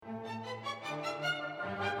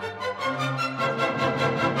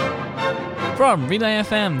From Relay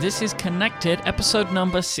FM, this is Connected, episode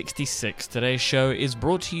number 66. Today's show is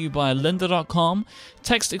brought to you by lynda.com,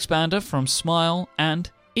 Text Expander from Smile,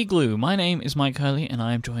 and Igloo. My name is Mike Hurley, and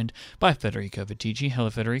I am joined by Federico Vitiggi.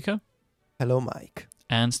 Hello, Federico. Hello, Mike.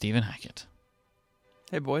 And Stephen Hackett.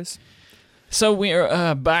 Hey, boys. So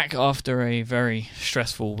we're back after a very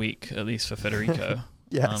stressful week, at least for Federico.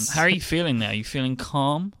 Yes. How are you feeling now? You feeling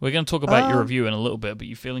calm? We're going to talk about your review in a little bit, but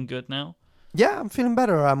you feeling good now? Yeah, I'm feeling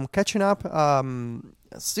better. I'm catching up.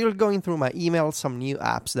 Still going through my emails, some new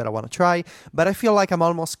apps that I want to try, but I feel like I'm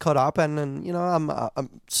almost caught up, and you know, I'm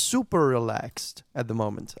super relaxed at the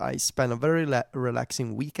moment. I spent a very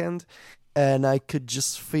relaxing weekend, and I could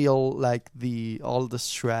just feel like all the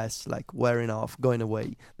stress like wearing off, going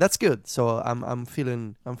away. That's good. So I'm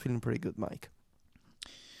feeling pretty good, Mike.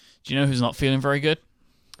 Do you know who's not feeling very good?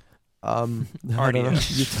 Audio.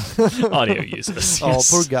 Audio users. Yes. Oh,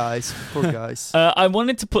 poor guys. I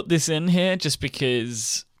wanted to put this in here just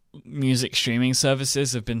because music streaming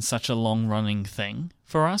services have been such a long-running thing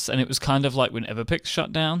for us, and it was kind of like when Everpix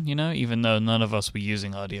shut down, you know, even though none of us were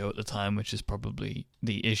using audio at the time, which is probably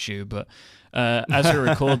the issue. But as we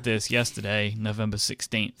record this yesterday, November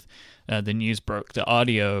 16th, the news broke that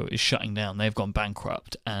audio is shutting down. They've gone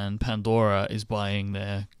bankrupt, and Pandora is buying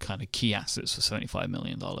their kind of key assets for $75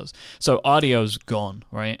 million. So audio's gone,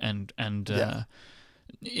 right? And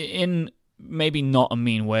in maybe not a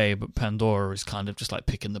mean way, but Pandora is kind of just like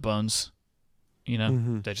picking the bones. You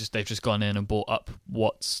know, they've just gone in and bought up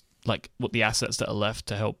what the assets that are left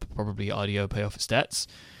to help probably audio pay off its debts.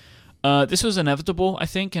 This was inevitable, I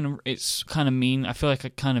think, and it's kind of mean. I feel like I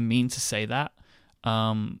kind of mean to say that.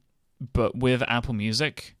 But with Apple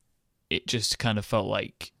Music, it just kind of felt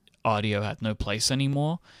like audio had no place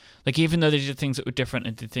anymore. Like, even though they did things that were different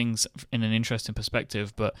and did things in an interesting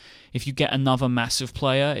perspective, but if you get another massive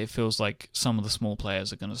player, it feels like some of the small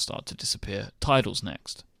players are going to start to disappear. Tidal's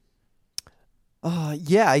next.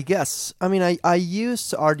 Yeah, I guess. I mean, I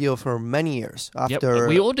used audio for many years. After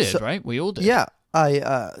we all did, right? We all did. Yeah.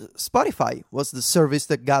 Spotify was the service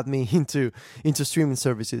that got me into streaming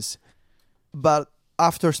services. But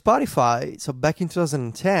after Spotify, so back in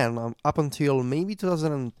 2010, up until maybe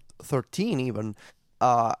 2013 even,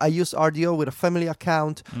 I used audio with a family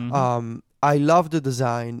account. I loved the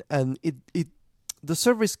design, and the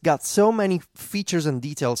service got so many features and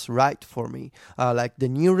details right for me, like the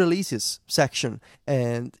new releases section,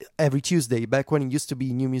 and every Tuesday, back when it used to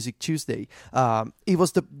be New Music Tuesday, it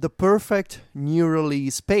was the perfect new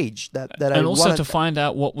release page that I wanted. And also to find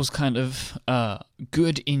out what was kind of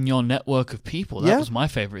good in your network of people. That was my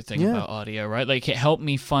favorite thing about audio, right? Like, it helped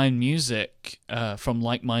me find music from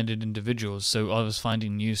like-minded individuals, so I was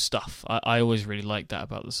finding new stuff. I always really liked that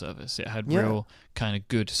about the service. It had real kind of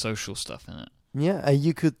good social stuff in it. Yeah, and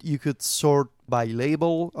you could sort by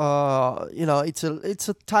label. You know, it's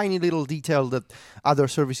a tiny little detail that other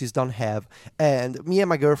services don't have. And me and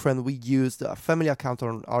my girlfriend, we used a family account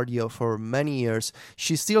on audio for many years.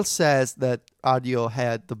 She still says that audio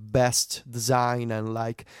had the best design and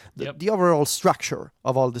like the overall structure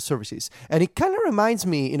of all the services. And it kind of reminds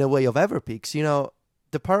me in a way of Everpix. You know,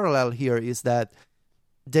 the parallel here is that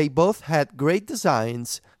they both had great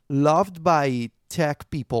designs, loved by tech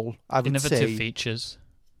people, I would say. Innovative features.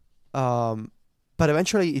 But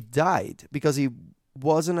eventually it died because it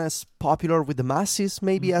wasn't as popular with the masses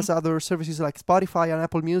maybe as other services like Spotify and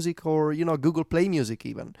Apple Music, or, you know, Google Play Music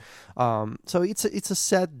even. So it's a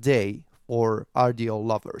sad day for audio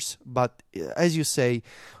lovers. But as you say,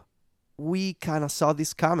 we kind of saw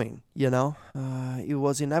this coming, you know. It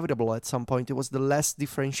was inevitable at some point. It was the less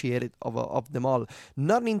differentiated of them all.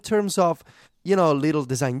 Not in terms of, you know, little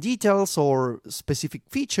design details or specific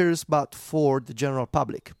features, but for the general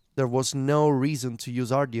public. There was no reason to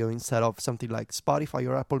use audio instead of something like Spotify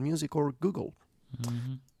or Apple Music or Google.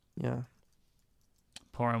 Yeah.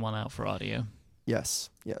 Pouring one out for audio.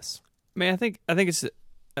 Yes. I mean, I think it's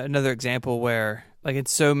another example where, like, in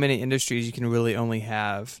so many industries, you can really only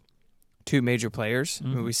have two major players. I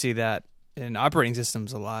mean, we see that in operating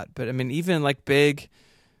systems a lot, but I mean, even like big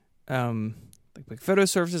photo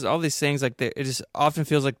services, all these things, like it just often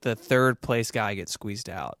feels like the third place guy gets squeezed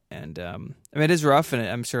out. And I mean, it is rough, and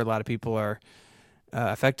I'm sure a lot of people are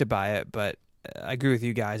affected by it, but I agree with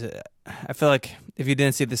you guys. I feel like if you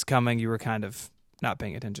didn't see this coming, you were kind of not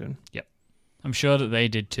paying attention. Yep. I'm sure that they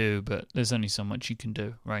did too, but there's only so much you can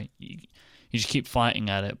do, right? You just keep fighting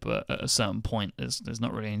at it, but at a certain point, there's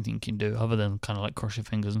not really anything you can do other than kind of like cross your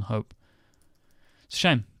fingers and hope. It's a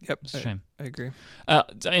shame. Yep, It's a shame. I agree.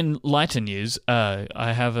 In lighter news,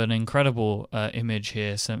 I have an incredible image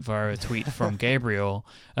here sent via a tweet from Gabriel.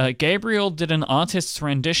 Gabriel did an artist's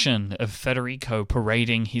rendition of Federico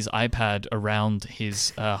parading his iPad around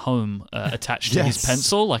his home attached to his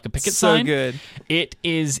pencil like a picket sign. So good. It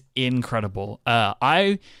is incredible.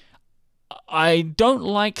 I don't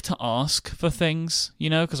like to ask for things,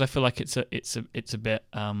 because I feel like it's a bit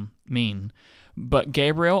mean. But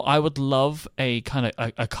Gabriel, I would love a kind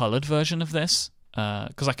of a colored version of this,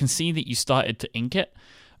 because I can see that you started to ink it.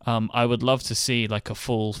 I would love to see like a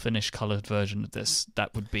full finished colored version of this.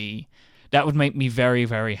 That would make me very,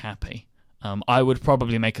 very happy. I would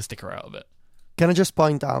probably make a sticker out of it. Can I just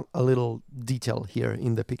point out a little detail here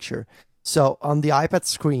in the picture? So on the iPad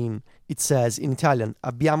screen, it says in Italian,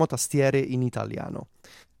 abbiamo tastiere in italiano.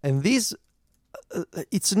 And this,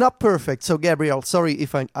 it's not perfect. So Gabriel, sorry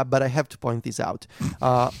but I have to point this out.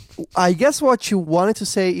 I guess what you wanted to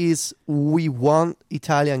say is we want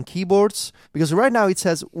Italian keyboards, because right now it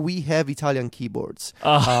says we have Italian keyboards.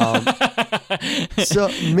 So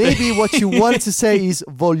maybe what you wanted to say is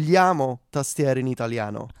vogliamo tastiere in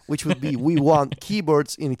italiano, which would be we want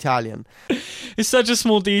keyboards in Italian. It's such a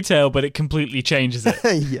small detail, but it completely changes it.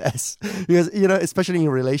 Yes, because especially in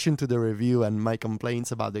relation to the review and my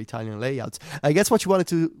complaints about the Italian layouts, I guess what you wanted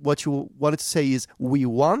to say is we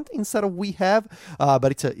want instead of we have.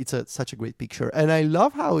 But it's such a great picture, and I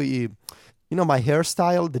love how my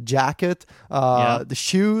hairstyle, the jacket, the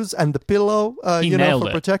shoes, and the pillow,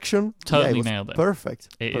 for protection. Totally nailed it. Perfect.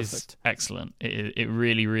 It is excellent. It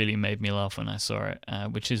really, really made me laugh when I saw it,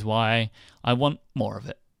 which is why I want more of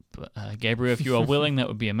it. But Gabriel, if you are willing, that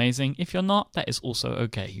would be amazing. If you're not, that is also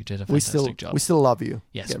okay. You did a fantastic job. We still love you.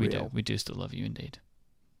 Yes, Gabriel. we do. We do still love you indeed.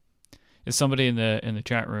 There's somebody in the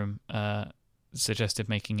chat room suggested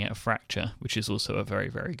making it a fracture, which is also a very,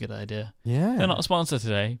 very good idea. Yeah. They're not a sponsor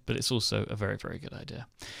today, but it's also a very, very good idea.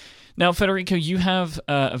 Now, Federico, you have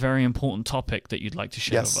a very important topic that you'd like to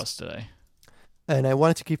share with us today. And I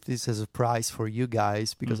wanted to keep this as a surprise for you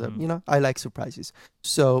guys because I like surprises.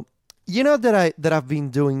 So that I've been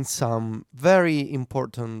doing some very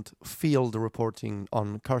important field reporting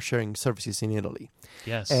on car sharing services in Italy.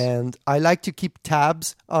 Yes. And I like to keep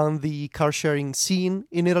tabs on the car sharing scene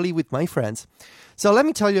in Italy with my friends. So let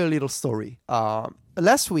me tell you a little story.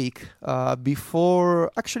 Last week,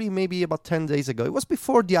 maybe about 10 days ago, it was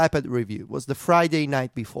before the iPad review. It was the Friday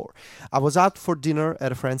night before. I was out for dinner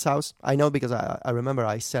at a friend's house. I know because I remember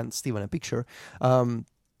I sent Steven a picture.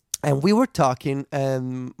 And we were talking,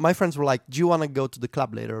 and my friends were like, do you want to go to the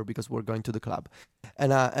club later? Because we're going to the club.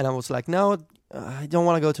 And I was like, no, I don't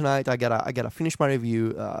want to go tonight. I gotta finish my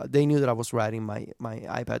review. They knew that I was writing my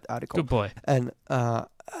iPad article. Good boy. And,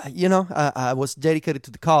 I was dedicated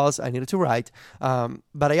to the cause. I needed to write.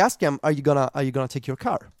 But I asked them, are you gonna take your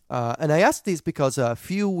car? And I asked this because a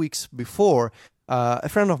few weeks before, a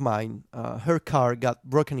friend of mine, her car got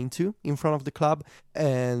broken into in front of the club,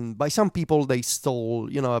 and by some people they stole,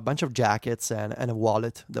 a bunch of jackets and a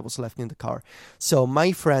wallet that was left in the car. So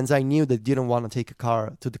my friends, I knew they didn't want to take a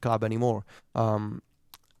car to the club anymore. And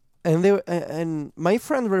my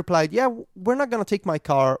friend replied, "Yeah, we're not gonna take my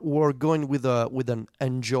car. We're going with an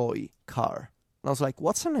Enjoy car." And I was like,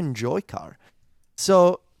 "What's an Enjoy car?"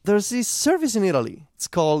 So there's this service in Italy. It's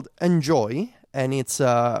called Enjoy, and it's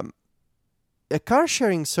a car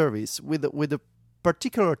sharing service with a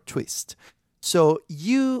particular twist. So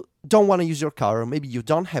you don't want to use your car, or maybe you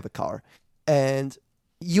don't have a car, and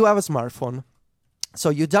you have a smartphone. So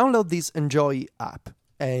you download this Enjoy app,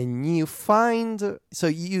 and you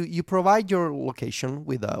provide your location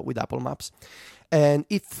with Apple Maps, and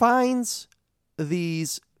it finds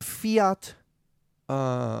these Fiat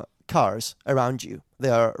cars around you. They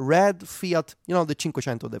are red Fiat, the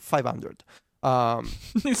 500, the 500.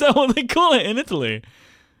 Is that what they call it in Italy?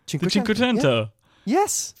 The 500? Yeah.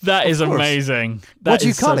 Yes. That is amazing. What do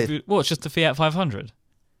you call it? Well, it's just the Fiat 500.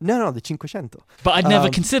 No, the 500. But I'd never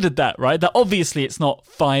considered that, right? That obviously it's not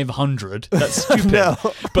 500. That's stupid. No.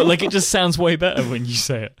 But it just sounds way better when you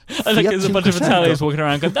say it. There's a bunch of Italians walking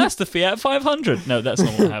around going, that's the Fiat 500. No, that's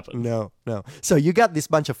not what happened. No. So you got this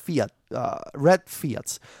bunch of Fiat, red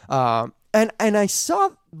Fiats. And I saw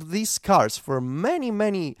these cars for many,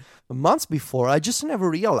 many months before. I just never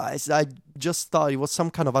realized. I just thought it was some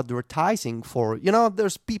kind of advertising for,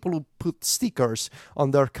 there's people who put stickers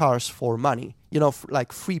on their cars for money,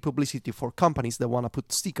 like free publicity for companies that want to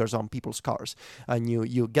put stickers on people's cars, and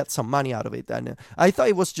you get some money out of it. And I thought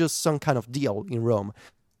it was just some kind of deal in Rome.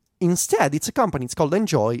 Instead, it's a company. It's called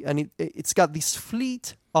Enjoy, and it's got this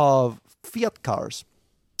fleet of Fiat cars.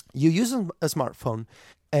 You use a smartphone,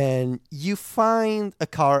 and you find a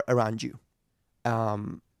car around you.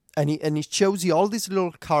 And it shows you all these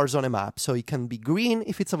little cars on a map. So it can be green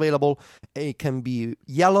if it's available, it can be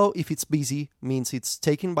yellow if it's busy, means it's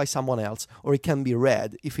taken by someone else, or it can be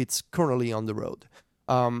red if it's currently on the road.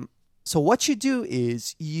 So what you do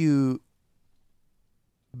is you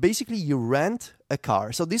rent a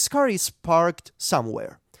car. So this car is parked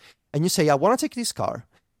somewhere, and you say, I want to take this car,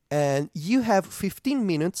 and you have 15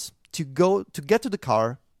 minutes to get to the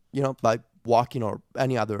car, by walking or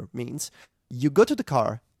any other means. You go to the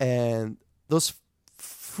car, and those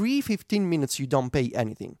free 15 minutes, you don't pay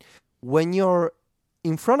anything. When you're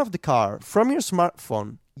in front of the car, from your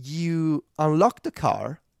smartphone, you unlock the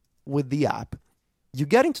car with the app. You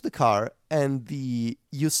get into the car, and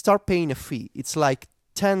you start paying a fee. It's like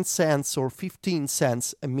 10 cents or 15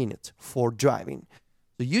 cents a minute for driving.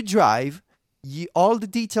 So you drive. All the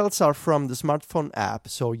details are from the smartphone app.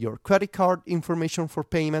 So your credit card information for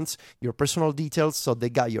payments, your personal details. So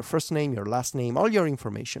they got your first name, your last name, all your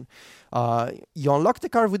information. You unlock the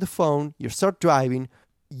car with the phone. You start driving.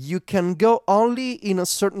 You can go only in a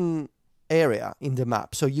certain area in the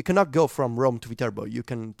map. So you cannot go from Rome to Viterbo. You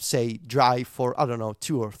can say drive for,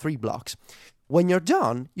 2 or 3 blocks. When you're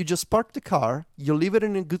done, you just park the car, you leave it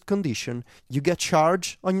in a good condition, you get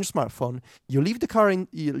charged on your smartphone, you leave the car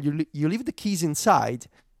you leave the keys inside,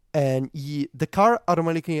 and the car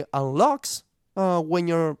automatically unlocks when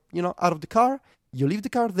you're out of the car. You leave the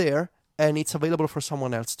car there, and it's available for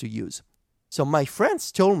someone else to use. So my friends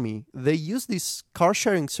told me they use this car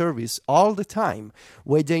sharing service all the time,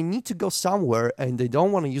 where they need to go somewhere and they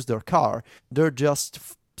don't want to use their car. They're just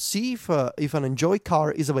see if an Enjoy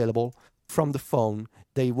car is available from the phone.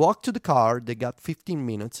 They walk to the car. They got 15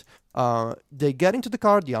 minutes. They get into the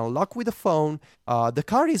car. They unlock with the phone. The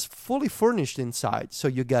car is fully furnished inside. So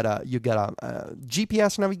you get a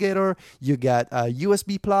GPS navigator. You get a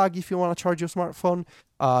USB plug if you want to charge your smartphone.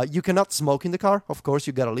 You cannot smoke in the car. Of course,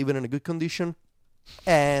 you got to leave it in a good condition.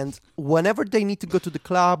 And whenever they need to go to the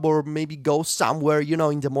club or maybe go somewhere,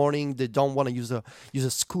 in the morning, they don't want to use a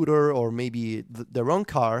scooter or maybe their own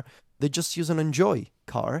car. They just use an Enjoy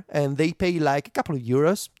car, and they pay like a couple of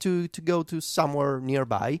euros to go to somewhere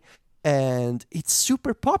nearby. And it's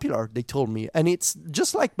super popular, they told me. And it's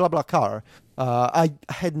just like BlaBlaCar. I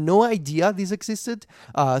had no idea this existed.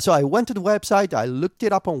 So I went to the website. I looked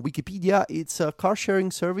it up on Wikipedia. It's a car sharing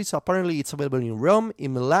service. Apparently, it's available in Rome,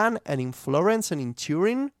 in Milan, and in Florence, and in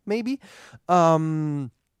Turin, maybe.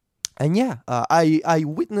 And yeah, I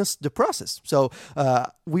witnessed the process. So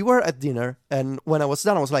we were at dinner, and when I was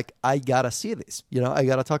done, I was like, I gotta see this. I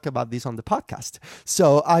gotta talk about this on the podcast.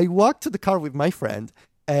 So I walked to the car with my friend,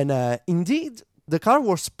 and indeed, the car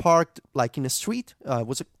was parked like in a street. It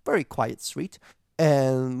was a very quiet street,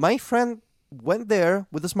 and my friend went there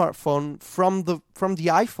with a smartphone from the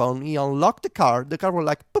iPhone. He unlocked the car. The car was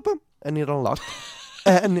like, boop, boop, and it unlocked.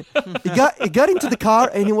 And it got into the car,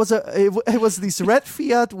 and it was this red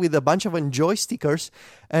Fiat with a bunch of Enjoy stickers,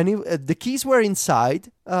 and the keys were inside.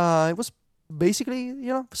 It was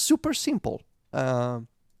basically, super simple.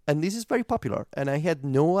 And this is very popular, and I had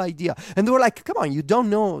no idea. And they were like, "Come on, you don't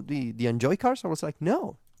know the Enjoy cars?" I was like,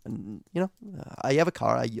 "No, and I have a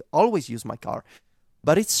car. I always use my car."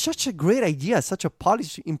 But it's such a great idea, such a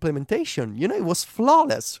polished implementation. It was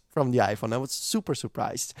flawless from the iPhone. I was super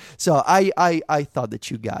surprised. So I thought that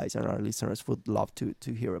you guys and our listeners would love to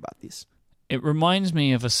hear about this. It reminds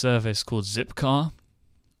me of a service called Zipcar,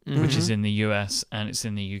 which is in the US and it's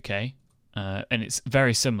in the UK. And it's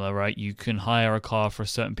very similar, right? You can hire a car for a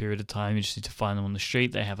certain period of time. You just need to find them on the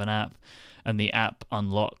street. They have an app, and the app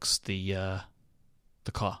unlocks the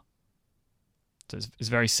car. So it's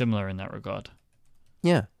very similar in that regard.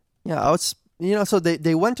 Yeah. I was, so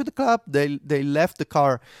they went to the club. They left the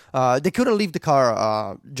car. They couldn't leave the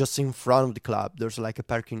car just in front of the club. There's like a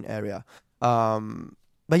parking area.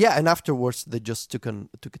 But yeah, and afterwards they just took a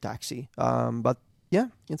taxi. But yeah,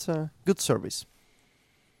 it's a good service.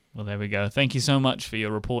 Well, there we go. Thank you so much for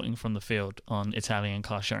your reporting from the field on Italian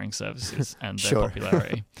car sharing services and their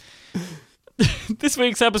popularity. This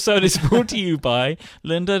week's episode is brought to you by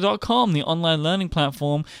lynda.com, the online learning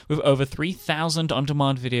platform with over 3,000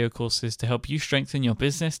 on-demand video courses to help you strengthen your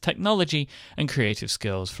business, technology, and creative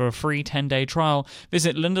skills. For a free 10-day trial,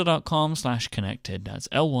 visit lynda.com/connected. That's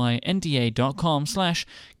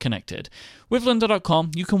lynda.com/connected. With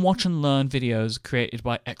lynda.com, you can watch and learn videos created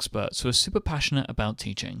by experts who are super passionate about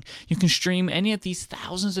teaching. You can stream any of these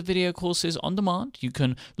thousands of video courses on demand. You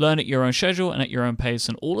can learn at your own schedule and at your own pace,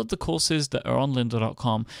 and all of the courses that are on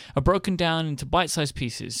lynda.com are broken down into bite-sized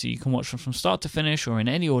pieces, so you can watch them from start to finish or in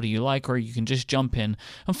any order you like, or you can just jump in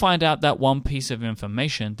and find out that one piece of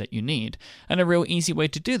information that you need. And a real easy way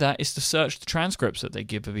to do that is to search the transcripts that they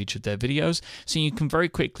give of each of their videos, so you can very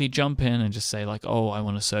quickly jump in and just say like, oh, I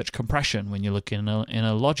want to search compression when you're looking in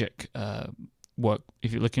a Logic work,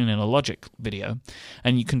 if you're looking in a Logic video,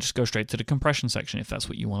 and you can just go straight to the compression section if that's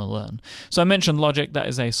what you want to learn. So I mentioned Logic. That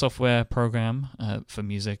is a software program for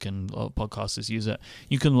music, and a lot of podcasters use it.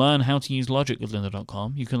 You can learn how to use Logic with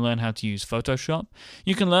lynda.com. You can learn how to use Photoshop.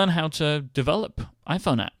 You can learn how to develop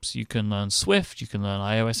iPhone apps. You can learn Swift. You can learn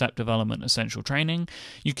iOS app development essential training.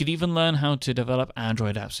 You could even learn how to develop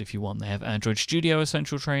Android apps if you want. They have Android Studio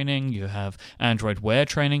essential training. You have Android Wear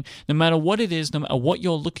training. No matter what it is, no matter what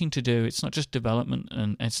you're looking to do, it's not just development,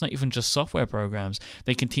 and it's not even just software programs.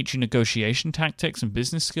 They can teach you negotiation tactics and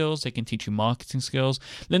business skills. They can teach you marketing skills.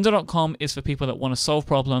 Lynda.com is for people that want to solve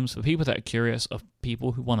problems, for people that are curious, of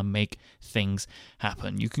people who want to make things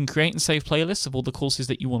happen. You can create and save playlists of all the courses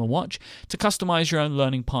that you want to watch to customize your own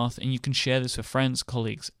learning path, and you can share this with friends,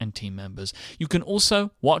 colleagues, and team members. You can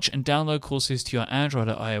also watch and download courses to your Android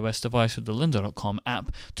or iOS device with the lynda.com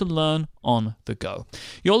app to learn on the go.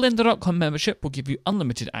 Your lynda.com membership will give you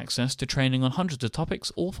unlimited access to training on hundreds of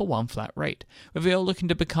topics, all for one flat rate. Whether you're looking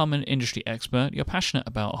to become an industry expert, you're passionate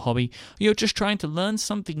about a hobby, or you're just trying to learn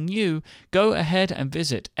something new, go ahead and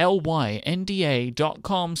visit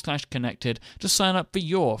lynda.com/connected to sign up for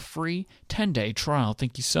your free 10-day trial.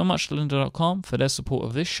 Thank you so much to lynda.com for their support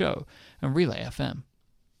of this show and Relay FM.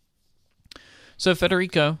 So,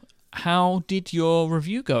 Federico, how did your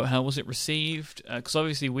review go? How was it received? Because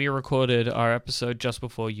obviously we recorded our episode just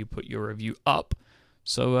before you put your review up.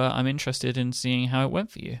 So I'm interested in seeing how it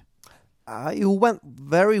went for you. It went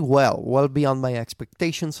very well beyond my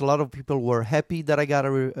expectations. A lot of people were happy that I got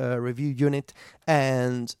a review unit.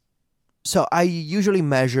 And so I usually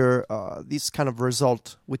measure this kind of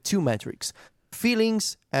result with two metrics: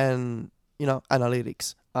 feelings and,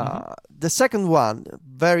 analytics. The second one,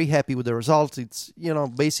 very happy with the result. It's,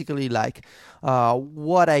 basically like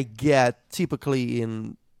what I get typically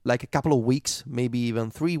in like a couple of weeks, maybe even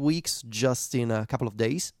 3 weeks, just in a couple of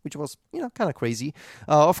days, which was, kind of crazy.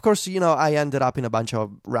 Of course, I ended up in a bunch of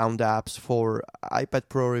roundups for iPad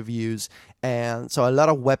Pro reviews. And so a lot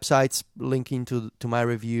of websites linking to my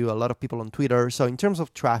review, a lot of people on Twitter. So in terms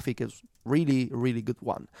of traffic, it's really, really good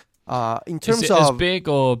one. In terms Is it of as big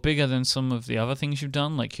or bigger than some of the other things you've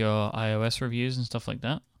done, like your iOS reviews and stuff like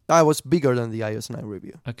that? I was bigger than the iOS 9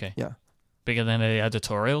 review. Okay. Yeah. Bigger than the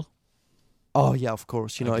editorial? Oh, yeah, of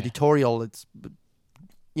course. Okay. Editorial, it's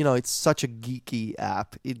such a geeky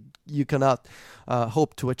app. You cannot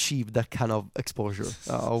hope to achieve that kind of exposure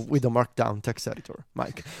with a Markdown text editor,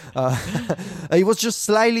 Mike. It was just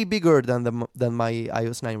slightly bigger than my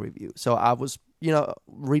iOS 9 review. So I was,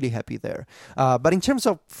 really happy there. But in terms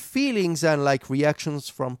of feelings and like reactions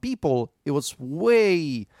from people, it was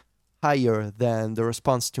way higher than the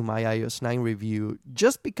response to my iOS 9 review,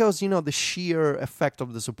 just because, the sheer effect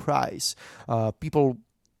of the surprise.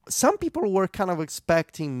 Some people were kind of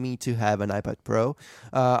expecting me to have an iPad Pro,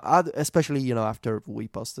 especially, after we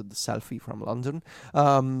posted the selfie from London.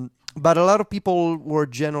 But a lot of people were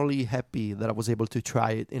generally happy that I was able to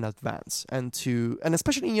try it in advance, and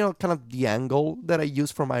especially, kind of the angle that I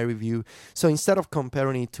used for my review. So instead of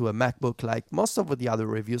comparing it to a MacBook like most of the other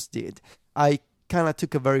reviews did, I kind of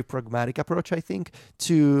took a very pragmatic approach, I think,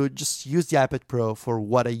 to just use the iPad Pro for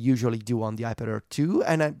what I usually do on the iPad Air 2.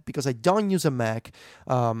 And because I don't use a Mac,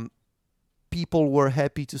 people were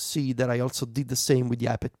happy to see that I also did the same with the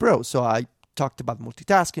iPad Pro. So I talked about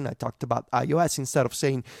multitasking, I talked about iOS, instead of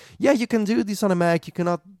saying, yeah, you can do this on a Mac, you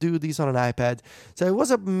cannot do this on an iPad. So it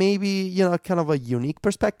was maybe kind of a unique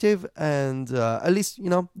perspective, and at least,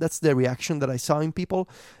 that's the reaction that I saw in people.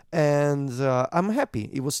 And I'm happy.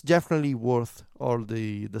 It was definitely worth all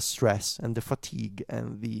the stress and the fatigue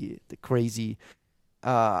and the crazy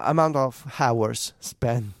amount of hours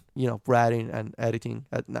spent, writing and editing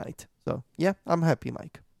at night. So, yeah, I'm happy,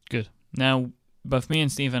 Mike. Good. Now, both me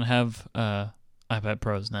and Stephen have iPad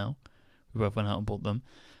Pros now. We both went out and bought them.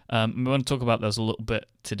 We want to talk about those a little bit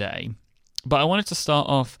today. But I wanted to start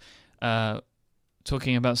off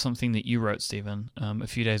talking about something that you wrote, Stephen, a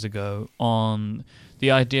few days ago on the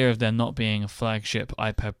idea of there not being a flagship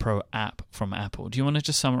iPad Pro app from Apple. Do you want to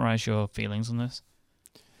just summarize your feelings on this?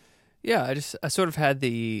 Yeah, I sort of had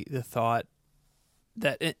the thought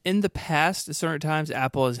that in the past, at certain times,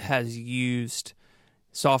 Apple has used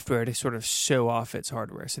software to sort of show off its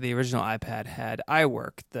hardware. So the original iPad had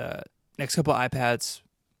iWork. The next couple of iPads,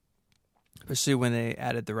 especially when they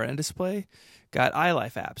added the Retina display, got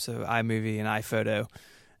iLife apps, so iMovie and iPhoto.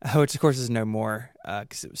 which of course is no more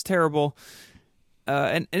because it was terrible.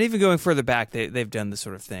 And even going further back, they've done this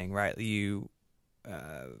sort of thing, right?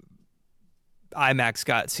 iMacs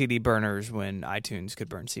got CD burners when iTunes could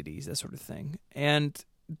burn CDs, that sort of thing. And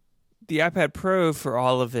the iPad Pro, for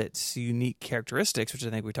all of its unique characteristics, which I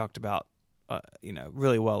think we talked about,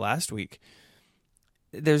 really well last week,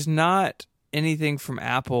 there's not anything from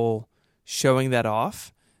Apple showing that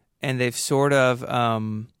off, and they've sort of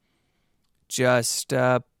just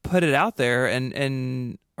put it out there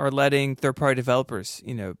and are letting third-party developers,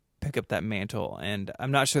 pick up that mantle. And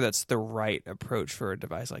I'm not sure that's the right approach for a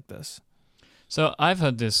device like this. So I've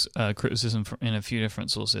heard this criticism in a few different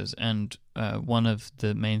sources, and one of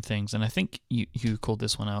the main things, and I think you called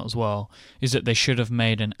this one out as well, is that they should have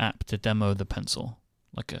made an app to demo the pencil,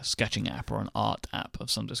 like a sketching app or an art app of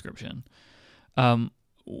some description.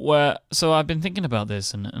 So I've been thinking about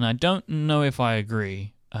this, and I don't know if I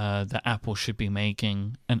agree that Apple should be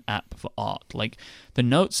making an app for art. Like, the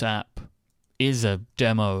Notes app is a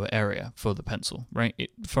demo area for the pencil,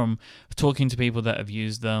 right? From talking to people that have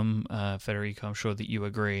used them, Federico, I'm sure that you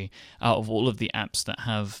agree, out of all of the apps that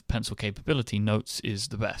have pencil capability, Notes is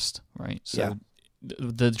the best, right? So yeah.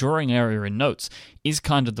 The drawing area in Notes is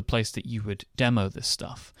kind of the place that you would demo this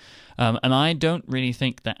stuff. And I don't really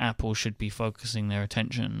think that Apple should be focusing their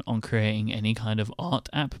attention on creating any kind of art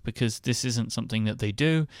app, because this isn't something that they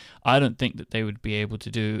do. I don't think that they would be able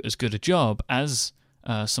to do as good a job as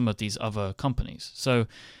some of these other companies. So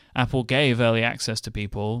Apple gave early access to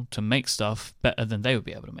people to make stuff better than they would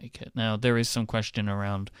be able to make it. Now, there is some question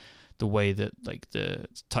around the way that like the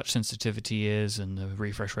touch sensitivity is and the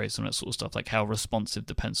refresh rates and that sort of stuff, like how responsive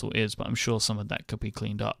the pencil is, but I'm sure some of that could be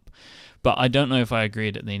cleaned up. But I don't know if I agree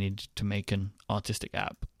that they need to make an artistic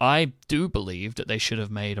app. I do believe that they should have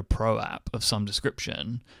made a pro app of some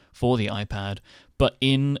description for the iPad, but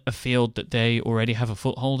in a field that they already have a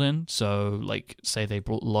foothold in. So like, say they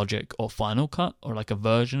brought Logic or Final Cut or like a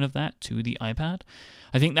version of that to the iPad.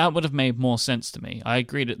 I think that would have made more sense to me. I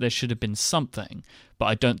agree that there should have been something, but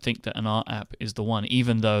I don't think that an art app is the one,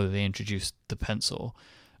 even though they introduced the pencil.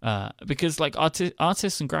 Because like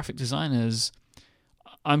artists and graphic designers,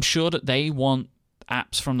 I'm sure that they want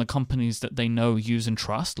apps from the companies that they know, use, and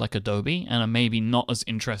trust, like Adobe, and are maybe not as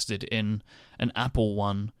interested in an Apple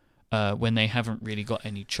one when they haven't really got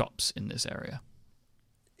any chops in this area.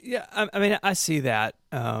 Yeah, I mean, I see that.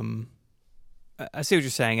 I see what you're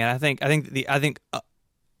saying, and I think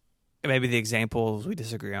maybe the examples we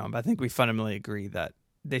disagree on, but I think we fundamentally agree that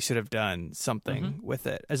they should have done something with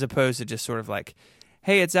it, as opposed to just sort of like,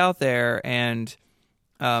 hey, it's out there, and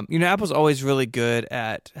Apple's always really good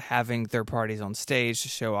at having third parties on stage to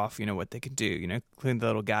show off, what they can do, including the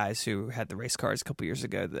little guys who had the race cars a couple years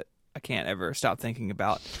ago that I can't ever stop thinking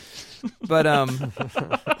about. But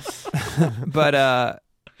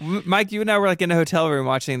Mike, you and I were like in a hotel room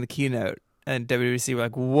watching the keynote, and WWDC were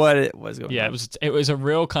like, what was going on? Yeah, it was a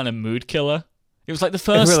real kind of mood killer. It was like the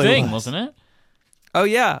first thing, wasn't it? Oh,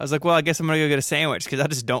 yeah. I was like, well, I guess I'm going to go get a sandwich because I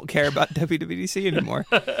just don't care about WWDC anymore.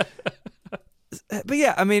 But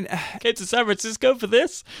yeah, I mean... Came to San Francisco for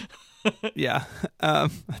this? Yeah.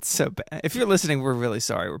 That's so bad. If you're listening, we're really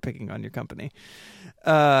sorry. We're picking on your company.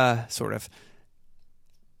 Sort of.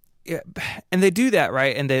 Yeah, and they do that,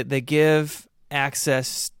 right? And they give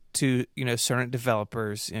access to, certain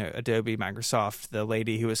developers, Adobe, Microsoft, the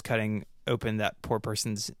lady who was cutting open that poor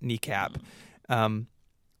person's kneecap.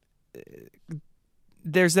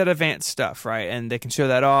 There's that advanced stuff, right? And they can show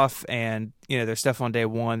that off, and there's stuff on day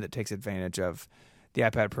one that takes advantage of the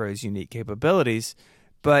iPad Pro's unique capabilities.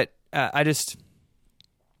 But it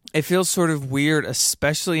feels sort of weird,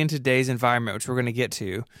 especially in today's environment, which we're going to get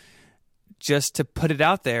to, just to put it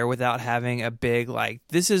out there without having a big like,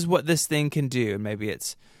 this is what this thing can do. And maybe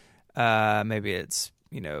it's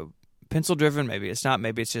pencil driven, maybe it's not,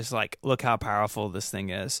 maybe it's just like, look how powerful this thing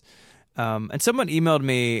is. And someone emailed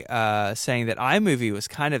me saying that iMovie was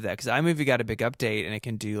kind of that, because iMovie got a big update and it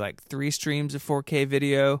can do like 3 streams of 4K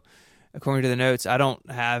video, according to the notes. I don't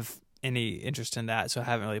have any interest in that, so I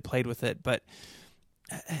haven't really played with it. But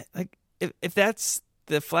like, if that's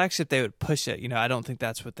the flagship, they would push it. I don't think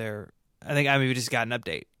that's what they're. I think iMovie just got an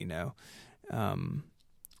update.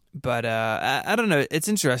 But I don't know. It's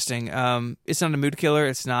interesting. It's not a mood killer.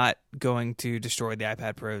 It's not going to destroy the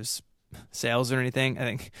iPad Pro's sales or anything. I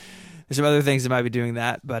think there's some other things that might be doing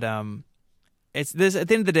that, but it's this. At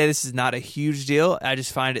the end of the day, this is not a huge deal. I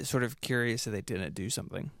just find it sort of curious that they didn't do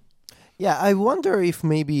something. Yeah, I wonder if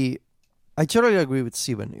maybe. I totally agree with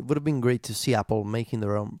Steven. It would have been great to see Apple making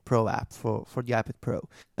their own Pro app for the iPad Pro,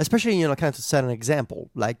 especially kind of to set an example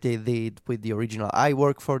like they did with the original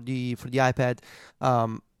iWork for the iPad.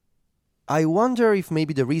 I wonder if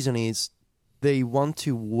maybe the reason is they want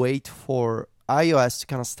to wait for iOS to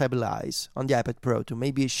kind of stabilize on the iPad Pro, to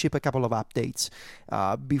maybe ship a couple of updates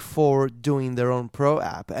before doing their own Pro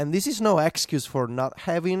app. And this is no excuse for not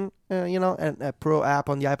having, a Pro app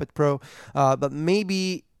on the iPad Pro. But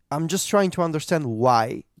maybe I'm just trying to understand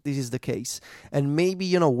why this is the case, and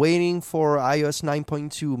maybe waiting for iOS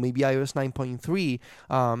 9.2, maybe iOS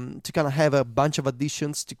 9.3 to kind of have a bunch of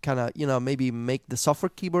additions to kind of maybe make the software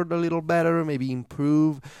keyboard a little better, maybe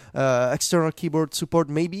improve external keyboard support,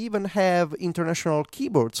 maybe even have international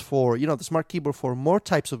keyboards for the smart keyboard for more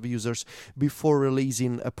types of users before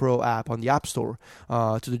releasing a Pro app on the App Store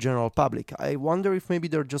to the general public. I wonder if maybe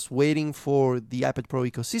they're just waiting for the iPad Pro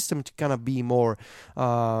ecosystem to kind of be more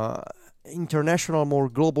international, more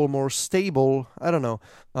global, more stable. I don't know.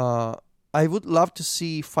 I would love to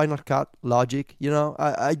see Final Cut, Logic.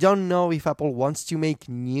 I don't know if Apple wants to make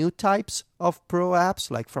new types of Pro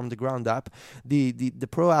apps, like from the ground up. The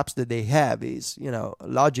Pro apps that they have is,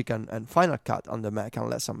 Logic and Final Cut on the Mac,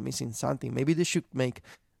 unless I'm missing something. Maybe they should make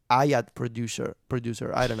iAd producer.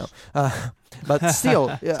 I don't know. But still,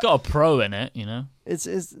 yeah. It's got a Pro in it,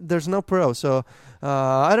 It's there's no Pro, so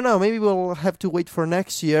I don't know. Maybe we'll have to wait for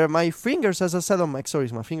next year. My fingers, as I said on my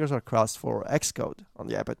stories, my fingers are crossed for Xcode on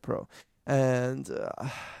the iPad Pro. And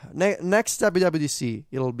next WWDC,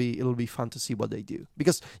 it'll be fun to see what they do,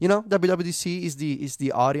 because WWDC is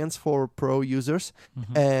the audience for Pro users,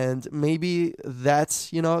 and maybe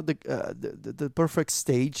that's the perfect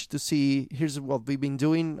stage to see. Here's what we've been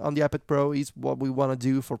doing on the iPad Pro is what we want to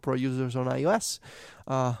do for Pro users on iOS.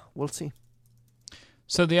 We'll see.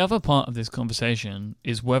 So the other part of this conversation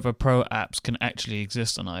is whether Pro apps can actually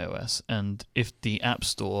exist on iOS, and if the App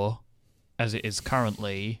Store, as it is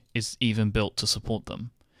currently, is even built to support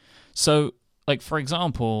them. So, like, for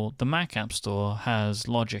example, the Mac App Store has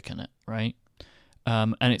Logic in it, right?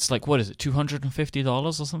 And it's like, what is it,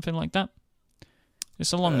 $250 or something like that?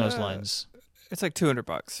 It's along those lines. It's like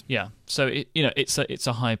 $200. Yeah. So it's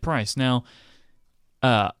a high price. Now,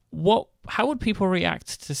 how would people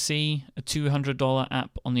react to see a $200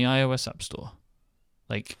 app on the iOS App Store?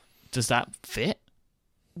 Like, does that fit?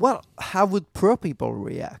 Well, how would Pro people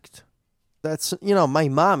react? That's, my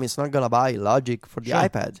mom is not going to buy Logic for the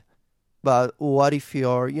iPad. But what if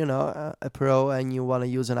you're, a Pro and you want to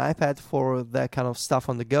use an iPad for that kind of stuff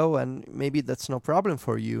on the go, and maybe that's no problem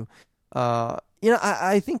for you?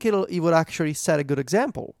 I think it would actually set a good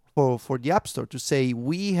example for the App Store to say,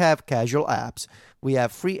 we have casual apps, we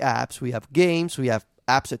have free apps, we have games, we have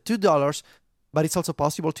apps at $2, but it's also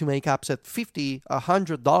possible to make apps at $50,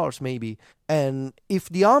 $100 maybe. And if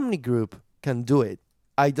the Omni Group can do it,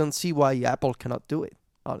 I don't see why Apple cannot do it,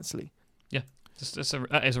 honestly. Yeah,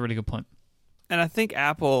 that is a really good point. And I think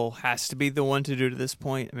Apple has to be the one to do it at this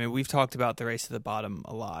point. I mean, we've talked about the race to the bottom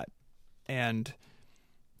a lot. And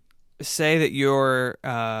say that you're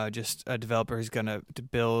just a developer who's going to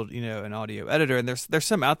build, an audio editor. And there's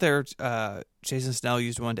some out there. Jason Snell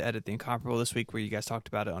used one to edit The Incomparable this week, where you guys talked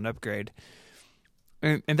about it on Upgrade.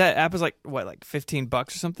 And that app is like $15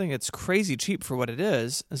 or something? It's crazy cheap for what it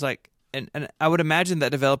is. It's like, and I would imagine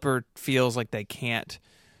that developer feels like they can't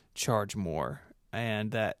charge more,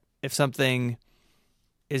 and that if something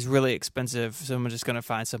is really expensive, someone's just going to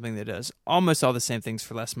find something that does almost all the same things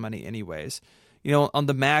for less money anyways. On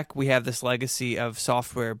the Mac, we have this legacy of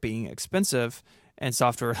software being expensive, and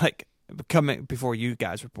software like coming before you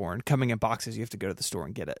guys were born, coming in boxes. You have to go to the store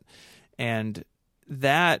and get it. And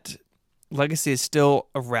that legacy is still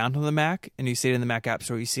around on the Mac, and you see it in the Mac App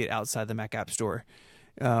Store, you see it outside the Mac App Store.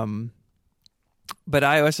 But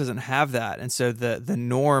iOS doesn't have that, and so the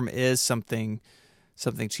norm is something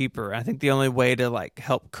cheaper. I think the only way to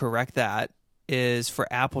help correct that is for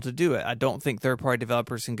Apple to do it. I don't think third-party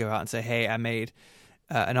developers can go out and say, "Hey, I made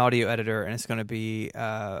an audio editor, and it's going to be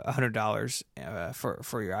 $100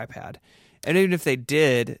 for your iPad." And even if they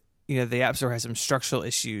did, the App Store has some structural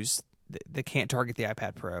issues. They can't target the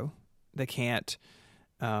iPad Pro. They can't.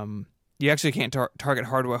 You actually can't target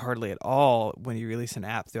hardware hardly at all when you release an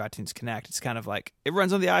app through iTunes Connect. It's kind of like it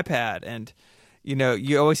runs on the iPad, and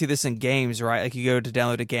you always see this in games, right? Like you go to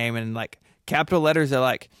download a game, and capital letters are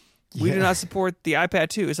like, "We do not support the iPad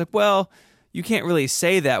 2." It's like, well, you can't really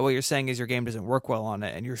say that. What you're saying is your game doesn't work well on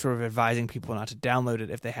it, and you're sort of advising people not to download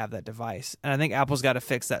it if they have that device. And I think Apple's got to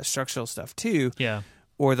fix that structural stuff too. Yeah.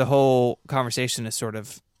 Or the whole conversation is sort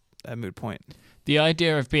of a moot point. The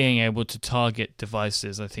idea of being able to target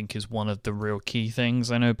devices, I think, is one of the real key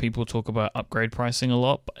things. I know people talk about upgrade pricing a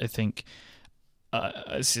lot, but I think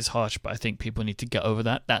this is harsh, but I think people need to get over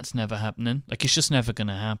that. That's never happening. It's just never going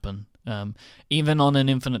to happen. Even on an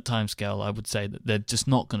infinite timescale, I would say that they're just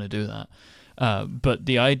not going to do that. But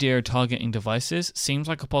the idea of targeting devices seems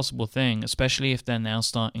like a possible thing, especially if they're now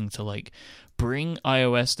starting to like bring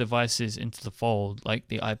iOS devices into the fold, like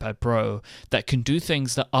the iPad Pro, that can do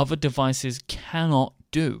things that other devices cannot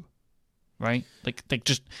do. Right? Like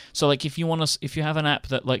just so like if you have an app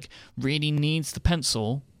that like really needs the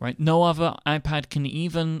pencil, right? No other iPad can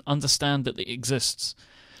even understand that it exists.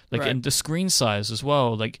 Like in the screen size as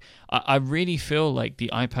well. Like I really feel like the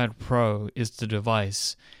iPad Pro is the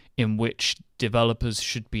device in which developers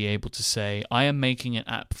should be able to say, I am making an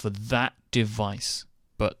app for that device,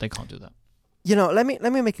 but they can't do that. You know, let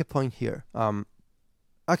me make a point here.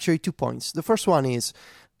 Actually 2 points. The first one is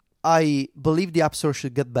I believe the App Store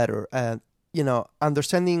should get better at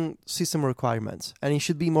understanding system requirements, and it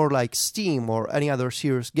should be more like Steam or any other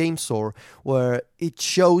serious game store where it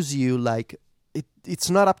shows you like it's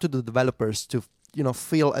not up to the developers to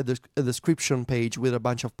fill a description page with a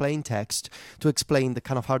bunch of plain text to explain the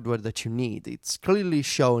kind of hardware that you need. It's clearly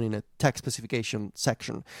shown in a tech specification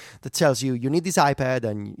section that tells you need this iPad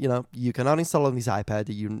and you cannot install on this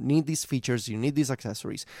iPad, you need these features, you need these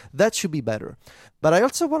accessories. That should be better. But I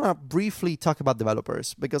also want to briefly talk about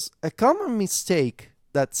developers, because a common mistake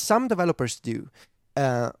that some developers do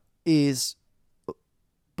is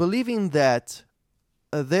believing that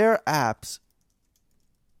their apps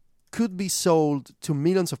could be sold to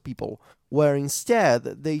millions of people, where instead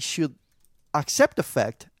they should accept the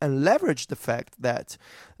fact and leverage the fact that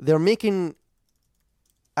they're making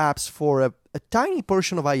apps for a tiny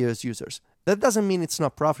portion of iOS users. That doesn't mean it's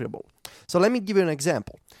not profitable. So let me give you an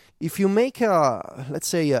example. If you make let's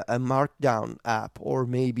say a Markdown app, or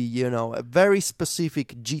maybe a very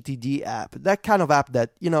specific GTD app, that kind of app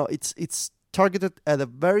that it's targeted at a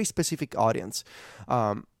very specific audience.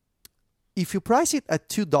 If you price it at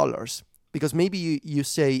 $2, because maybe you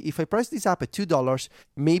say, if I price this app at $2,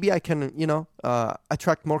 maybe I can,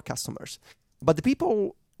 attract more customers. But the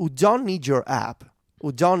people who don't need your app,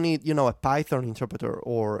 who don't need, a Python interpreter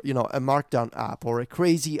or, a Markdown app or a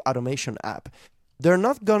crazy automation app, they're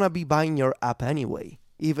not going to be buying your app anyway.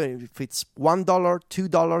 Even if it's $1,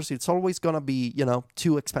 $2, it's always going to be,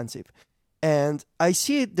 too expensive. And I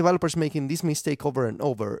see developers making this mistake over and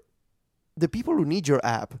over. The people who need your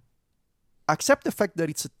app accept the fact that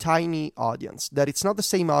it's a tiny audience, that it's not the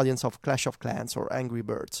same audience of Clash of Clans or Angry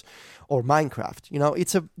Birds or Minecraft.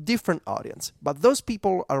 It's a different audience. But those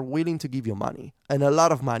people are willing to give you money, and a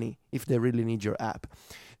lot of money, if they really need your app.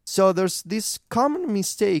 So there's this common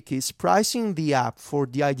mistake is pricing the app for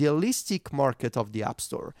the idealistic market of the App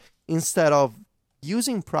Store instead of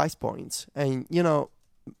using price points and,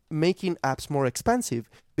 making apps more expensive,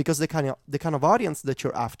 because the kind of audience that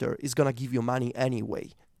you're after is going to give you money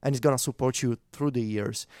anyway. And it's going to support you through the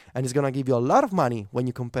years. And it's going to give you a lot of money when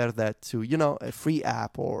you compare that to, a free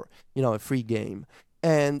app or, a free game.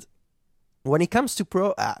 And when it comes to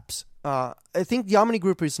pro apps, I think the Omni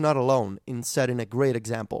Group is not alone in setting a great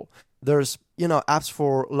example. There's, apps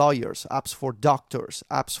for lawyers, apps for doctors,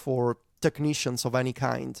 apps for technicians of any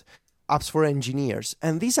kind, apps for engineers.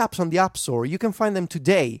 And these apps on the App Store, you can find them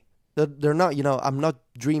today. They're not, I'm not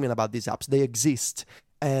dreaming about these apps. They exist.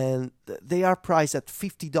 And they are priced at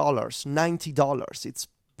 $50, $90. It's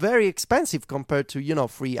very expensive compared to,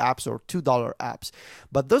 free apps or $2 apps.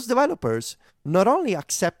 But those developers not only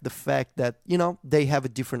accept the fact that, they have a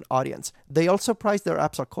different audience, they also price their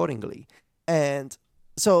apps accordingly. And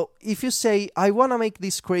so if you say, I want to make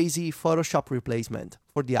this crazy Photoshop replacement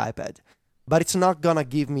for the iPad, but it's not going to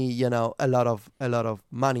give me, a lot of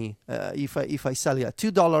money if I sell it at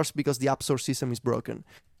 $2 because the App Store system is broken.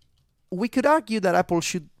 We could argue that Apple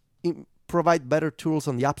should provide better tools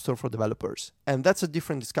on the App Store for developers, and that's a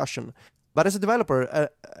different discussion. But as a developer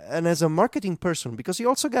and as a marketing person, because you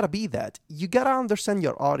also got to be that, you got to understand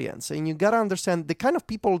your audience, and you got to understand the kind of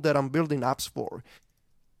people that I'm building apps for.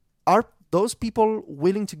 Are those people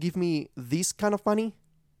willing to give me this kind of money?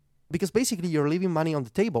 Because basically you're leaving money on the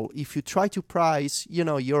table if you try to price,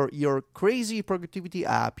 your crazy productivity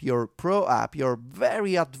app, your pro app, your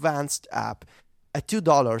very advanced app at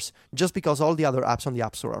 $2 just because all the other apps on the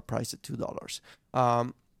App Store are priced at $2.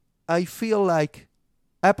 I feel like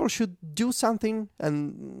Apple should do something,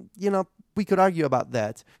 and, we could argue about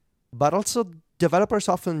that. But also developers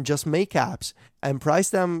often just make apps and price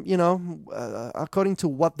them, according to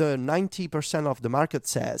what the 90% of the market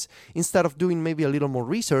says, instead of doing maybe a little more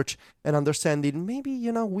research and understanding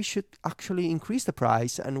maybe, we should actually increase the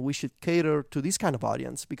price and we should cater to this kind of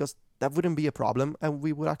audience, because that wouldn't be a problem and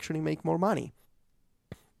we would actually make more money.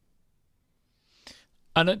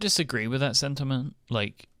 I don't disagree with that sentiment,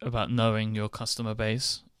 like about knowing your customer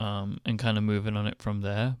base and kind of moving on it from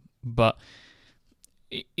there. But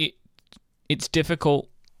it's difficult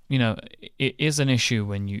it is an issue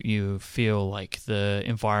when you feel like the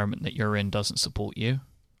environment that you're in doesn't support you,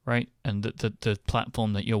 right? And the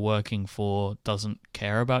platform that you're working for doesn't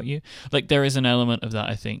care about you. Like, there is an element of that,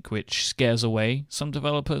 I think, which scares away some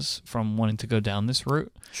developers from wanting to go down this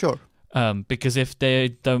route. Sure. Because if they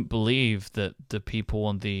don't believe that the people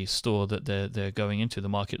on the store that they're going into, the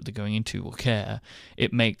market that they're going into, will care,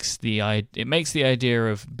 it makes the idea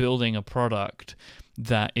of building a product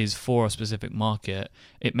that is for a specific market,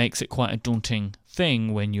 it makes it quite a daunting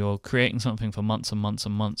thing when you're creating something for months and months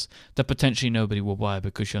and months that potentially nobody will buy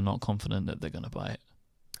because you're not confident that they're going to buy it.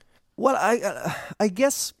 Well, I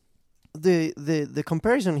guess the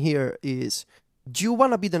comparison here is, do you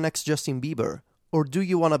want to be the next Justin Bieber? Or do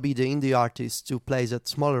you want to be the indie artist who plays at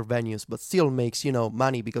smaller venues but still makes,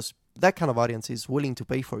 money, because that kind of audience is willing to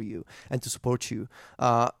pay for you and to support you?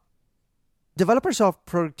 Developers of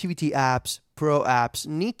productivity apps, pro apps,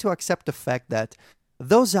 need to accept the fact that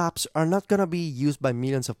those apps are not going to be used by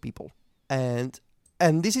millions of people. And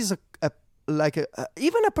this is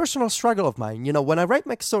even a personal struggle of mine. When I write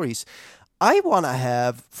Mac stories, I want to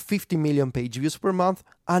have 50 million page views per month.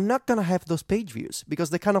 I'm not going to have those page views because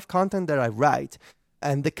the kind of content that I write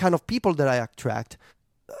and the kind of people that I attract,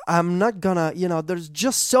 I'm not going to, there's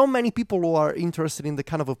just so many people who are interested in the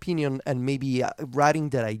kind of opinion and maybe writing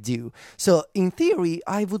that I do. So in theory,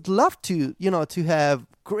 I would love to, to have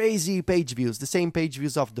crazy page views, the same page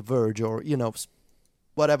views of The Verge or,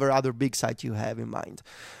 whatever other big site you have in mind.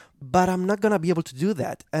 But I'm not going to be able to do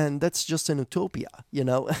that. And that's just an utopia,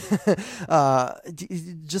 It's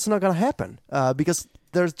just not going to happen because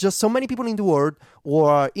there's just so many people in the world who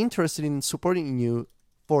are interested in supporting you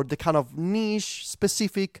for the kind of niche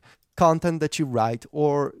specific content that you write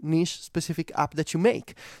or niche specific app that you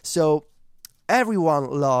make. So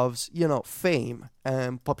everyone loves, fame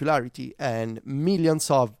and popularity and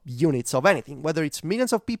millions of units of anything, whether it's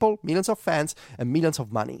millions of people, millions of fans, and millions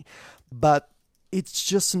of money. But it's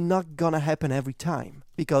just not gonna happen every time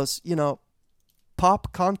because,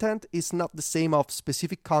 pop content is not the same of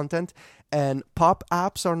specific content, and pop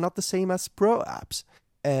apps are not the same as pro apps.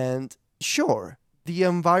 And sure, the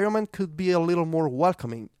environment could be a little more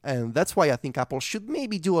welcoming, and that's why I think Apple should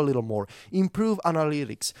maybe do a little more. Improve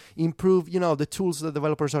analytics, improve, the tools that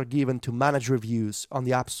developers are given to manage reviews on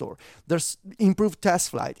the App Store. There's improve test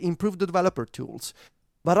flight, improve the developer tools.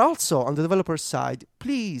 But also on the developer side,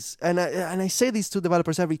 please, and I say this to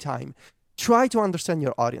developers every time, try to understand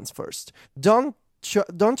your audience first. Don't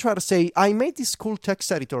try to say, I made this cool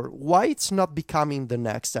text editor, why it's not becoming the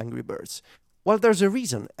next Angry Birds? Well, there's a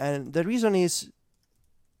reason, and the reason is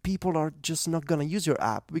people are just not going to use your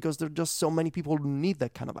app because there are just so many people who need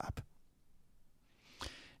that kind of app.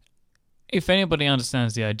 If anybody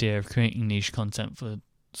understands the idea of creating niche content for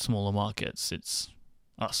smaller markets, it's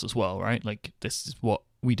us as well, right? Like, this is what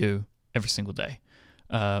we do every single day.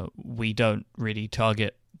 We don't really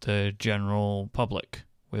target the general public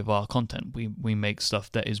with our content. We make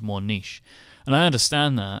stuff that is more niche. And I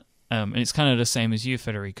understand that. And it's kind of the same as you,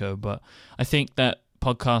 Federico, but I think that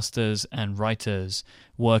podcasters and writers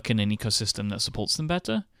work in an ecosystem that supports them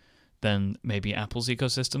better than maybe Apple's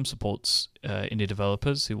ecosystem supports indie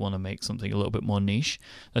developers who want to make something a little bit more niche.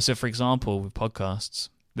 So, for example, with podcasts,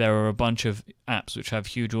 there are a bunch of apps which have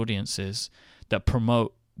huge audiences that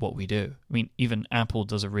promote what we do. I mean, even Apple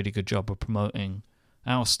does a really good job of promoting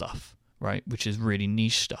our stuff, right? Which is really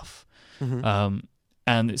niche stuff. Mm-hmm.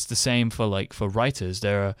 And it's the same for writers.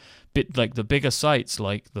 There are the bigger sites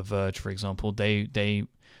like The Verge, for example. There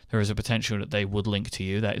is a potential that they would link to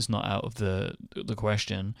you. That is not out of the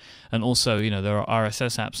question. And also, there are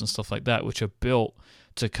RSS apps and stuff like that which are built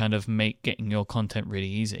to kind of make getting your content really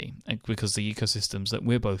easy, because the ecosystems that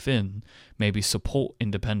we're both in maybe support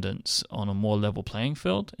independence on a more level playing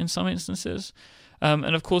field in some instances.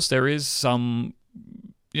 And of course, there is some,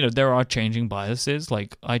 there are changing biases.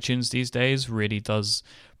 Like iTunes these days really does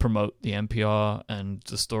promote the NPR and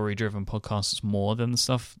the story-driven podcasts more than the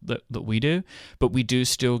stuff that we do. But we do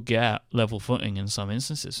still get level footing in some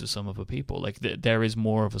instances with some other people. Like there is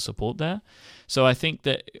more of a support there. So I think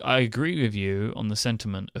that I agree with you on the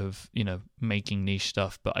sentiment of, making niche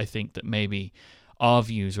stuff. But I think that maybe our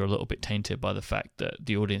views are a little bit tainted by the fact that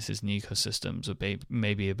the audiences and ecosystems are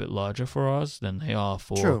maybe a bit larger for us than they are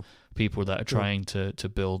for people that are trying to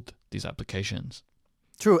build these applications.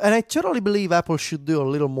 True, and I totally believe Apple should do a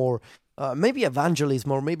little more, maybe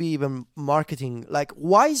evangelism or maybe even marketing. Like,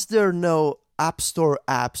 why is there no App Store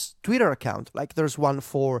apps Twitter account. Like there's one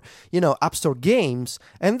for, App Store games,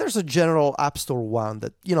 and there's a general App Store one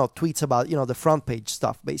that, tweets about, the front page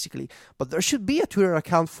stuff, basically. But there should be a Twitter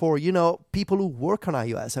account for, people who work on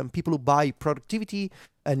iOS and people who buy productivity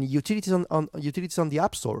and utilities on the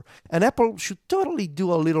App Store. And Apple should totally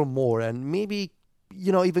do a little more and maybe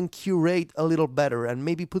even curate a little better and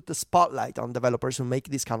maybe put the spotlight on developers who make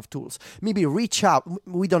these kind of tools. Maybe reach out.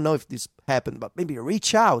 We don't know if this happened, but maybe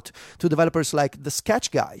reach out to developers like the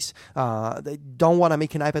Sketch guys. They don't want to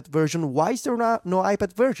make an iPad version. Why is there no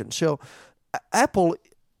iPad version? So Apple,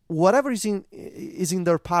 whatever is in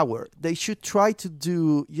their power, they should try to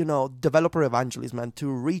do, developer evangelism and to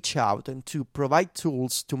reach out and to provide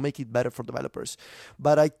tools to make it better for developers.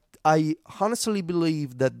 But I honestly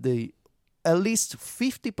believe that at least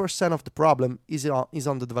 50% of the problem is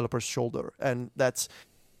on the developer's shoulder. And that's,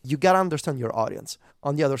 you got to understand your audience.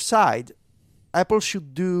 On the other side, Apple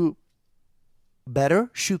should do better,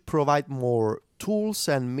 should provide more tools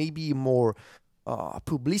and maybe more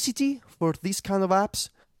publicity for these kind of apps.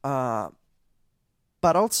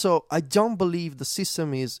 But also, I don't believe the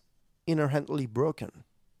system is inherently broken.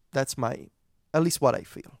 That's at least what I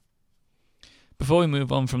feel. Before we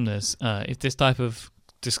move on from this, if this type of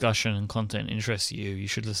discussion and content interests you, you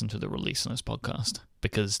should listen to the Release Notes podcast,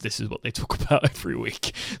 because this is what they talk about every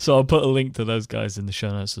week. So I'll put a link to those guys in the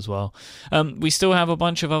show notes as well. We still have a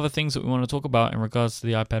bunch of other things that we want to talk about in regards to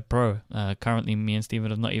the iPad Pro. Currently, me and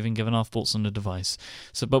Steven have not even given our thoughts on the device.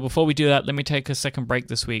 But before we do that, let me take a second break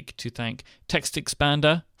this week to thank Text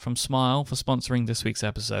Expander from Smile for sponsoring this week's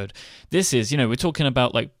episode. This is, we're talking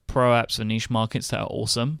about like pro apps for niche markets that are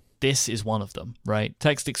awesome. This is one of them, right?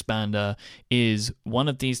 Text Expander is one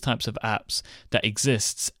of these types of apps that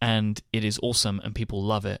exists, and it is awesome and people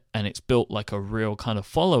love it, and it's built like a real kind of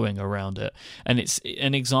following around it. And it's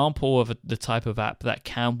an example of the type of app that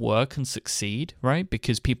can work and succeed, right?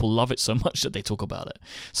 Because people love it so much that they talk about it.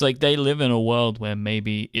 So like they live in a world where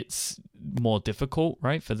maybe it's more difficult,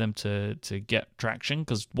 right, for them to get traction,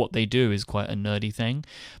 because what they do is quite a nerdy thing,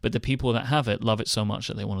 but the people that have it love it so much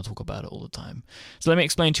that they want to talk about it all the time. So let me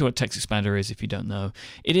explain to you what Text Expander is if you don't know.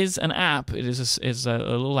 It is an app. It is a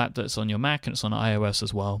little app that's on your Mac, and it's on iOS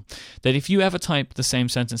as well, that if you ever type the same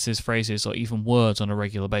sentences, phrases, or even words on a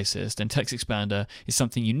regular basis, then Text Expander is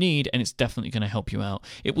something you need, and it's definitely going to help you out.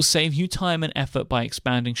 It will save you time and effort by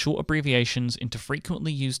expanding short abbreviations into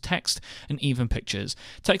frequently used text and even pictures.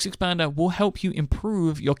 Text Expander will help you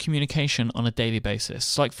improve your communication on a daily basis.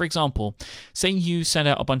 So like, for example, say you send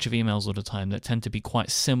out a bunch of emails all the time that tend to be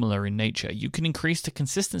quite similar in nature. You can increase the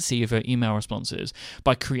consistency of your email responses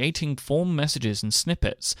by creating form messages and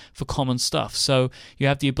snippets for common stuff. So you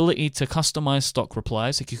have the ability to customize stock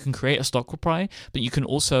replies. Like you can create a stock reply, but you can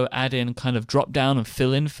also add in kind of drop down and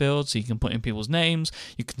fill in fields. So you can put in people's names.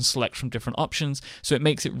 You can select from different options. So it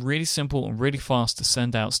makes it really simple and really fast to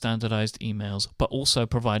send out standardized emails, but also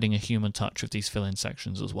providing a human touch with these fill-in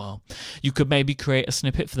sections as well. You could maybe create a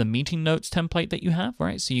snippet for the meeting notes template that you have,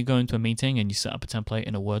 right? So you go into a meeting and you set up a template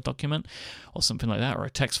in a Word document or something like that, or a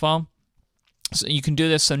text file. So you can do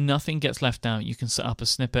this so nothing gets left out. You can set up a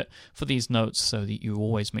snippet for these notes so that you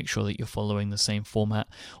always make sure that you're following the same format.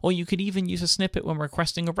 Or you could even use a snippet when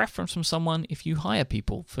requesting a reference from someone if you hire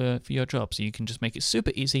people for your job. So you can just make it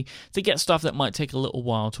super easy to get stuff that might take a little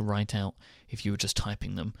while to write out if you were just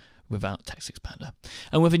typing them without Text Expander.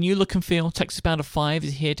 And with a new look and feel, Text Expander 5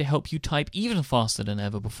 is here to help you type even faster than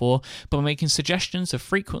ever before by making suggestions of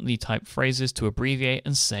frequently typed phrases to abbreviate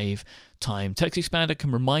and save time. Text Expander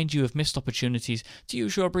can remind you of missed opportunities to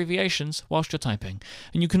use your abbreviations whilst you're typing.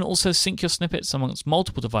 And you can also sync your snippets amongst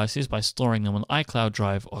multiple devices by storing them on iCloud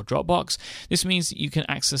Drive or Dropbox. This means that you can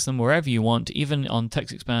access them wherever you want, even on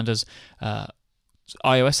Text Expander's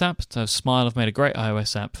iOS app. So Smile have made a great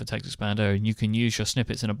iOS app for Text Expander, and you can use your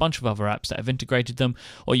snippets in a bunch of other apps that have integrated them,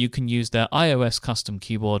 or you can use their iOS custom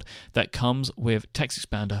keyboard that comes with Text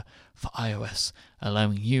Expander for iOS,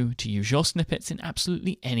 allowing you to use your snippets in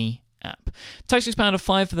absolutely any app. Text Expander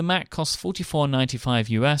 5 for the Mac costs $44.95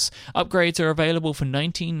 US. Upgrades are available for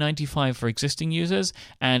 $19.95 for existing users,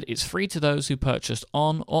 and it's free to those who purchased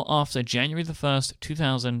on or after January the 1st,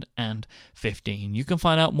 2015. You can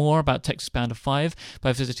find out more about Text Expander 5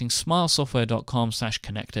 by visiting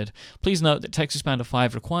smilesoftware.com/connected. Please note that Text Expander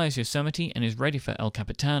 5 requires Yosemite and is ready for El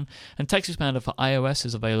Capitan, and Text Expander for iOS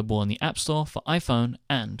is available on the App Store for iPhone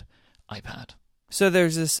and iPad. So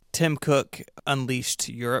there's this Tim Cook Unleashed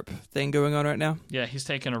Europe thing going on right now? Yeah, he's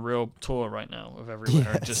taking a real tour right now of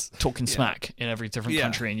everywhere, Yes. just talking smack in every different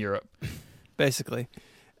country in Europe. Basically.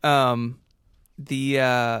 So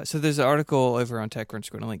there's an article over on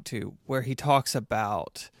TechCrunch going to link to where he talks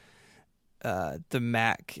about the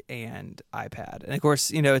Mac and iPad. And of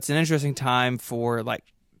course, it's an interesting time for like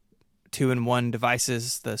 2-in-1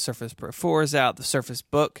 devices. The Surface Pro 4 is out. The Surface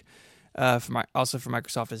Book, also for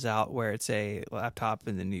Microsoft, is out, where it's a laptop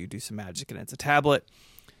and then you do some magic and it's a tablet.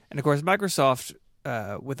 And of course, Microsoft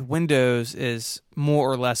with Windows is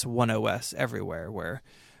more or less one OS everywhere, where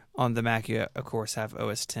on the Mac you, of course, have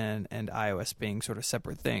OS X and iOS being sort of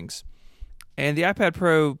separate things. And the iPad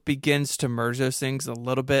Pro begins to merge those things a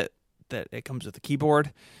little bit, that it comes with a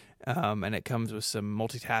keyboard, and it comes with some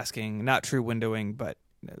multitasking, not true windowing, but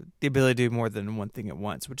the ability to do more than one thing at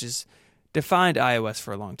once, which has defined iOS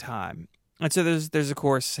for a long time. And so there's of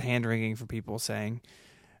course hand-wringing for people saying,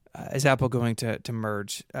 is Apple going to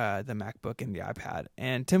merge the MacBook and the iPad?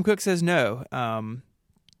 And Tim Cook says no.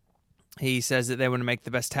 He says that they want to make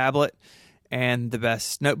the best tablet and the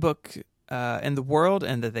best notebook in the world,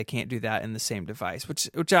 and that they can't do that in the same device,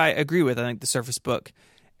 which I agree with. I think the Surface Book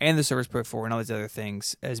and the Surface Pro 4 and all these other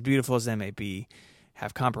things, as beautiful as they may be,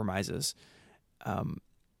 have compromises.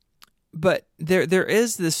 But there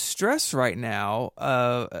is this stress right now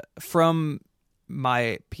from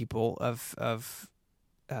my people of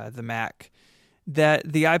the Mac,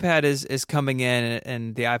 that the iPad is coming in,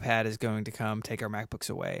 and the iPad is going to come take our MacBooks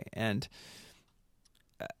away. And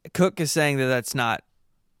Cook is saying that that's not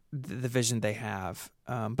the vision they have.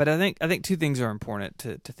 But I think two things are important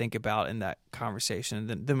to think about in that conversation,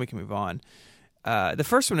 and then we can move on. The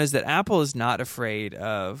first one is that Apple is not afraid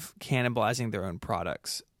of cannibalizing their own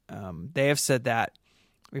products. They have said that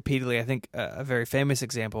repeatedly. I think a very famous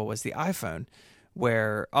example was the iPhone,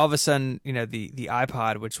 where all of a sudden, the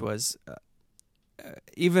iPod, which was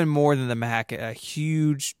even more than the Mac, a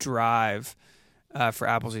huge drive for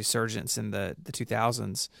Apple's resurgence in the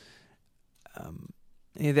 2000s.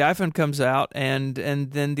 The iPhone comes out, and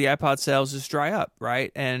then the iPod sales just dry up,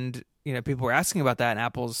 right? And people were asking about that, and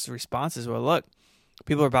Apple's response is, well, look,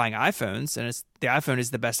 people are buying iPhones, and the iPhone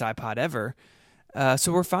is the best iPod ever.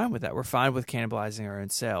 So we're fine with that. We're fine with cannibalizing our own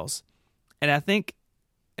sales. And I think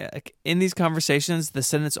in these conversations, the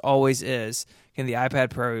sentence always is, can the iPad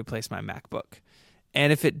Pro replace my MacBook?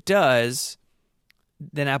 And if it does,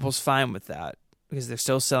 then Apple's fine with that, because they're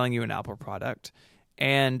still selling you an Apple product.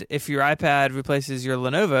 And if your iPad replaces your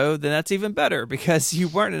Lenovo, then that's even better, because you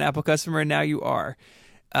weren't an Apple customer and now you are.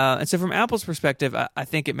 And so from Apple's perspective, I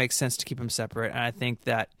think it makes sense to keep them separate. And I think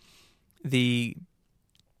that the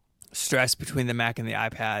stress between the Mac and the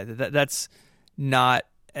iPad, that's not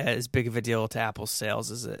as big of a deal to Apple's sales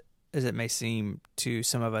as it may seem to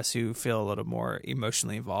some of us who feel a little more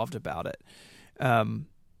emotionally involved about it.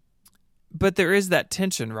 But there is that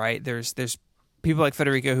tension, right? There's people like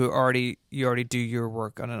Federico who you already do your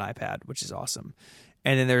work on an iPad, which is awesome.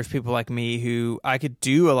 And then there's people like me who I could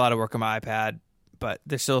do a lot of work on my iPad, but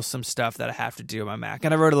there's still some stuff that I have to do on my Mac.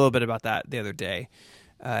 And I wrote a little bit about that the other day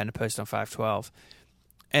in a post on 512.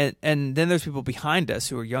 And then there's people behind us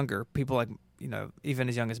who are younger, people like, even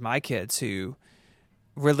as young as my kids, who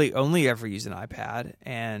really only ever use an iPad,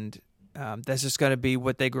 and that's just going to be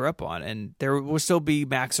what they grew up on. And there will still be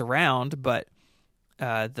Macs around, but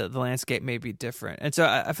the landscape may be different. And so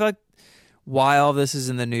I feel like why all this is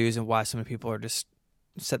in the news and why so many people are just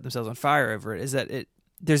set themselves on fire over it is that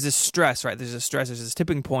there's this stress, right? There's this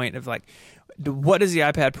tipping point of like, what does the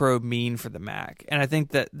iPad Pro mean for the Mac? And I think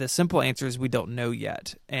that the simple answer is we don't know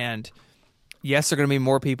yet. And yes, there are going to be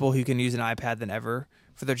more people who can use an iPad than ever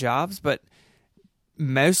for their jobs, but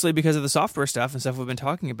mostly because of the software stuff and stuff we've been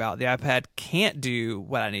talking about, the iPad can't do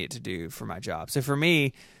what I need it to do for my job. So for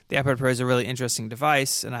me, the iPad Pro is a really interesting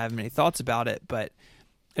device, and I have many thoughts about it, but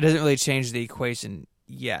it doesn't really change the equation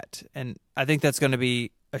yet. And I think that's going to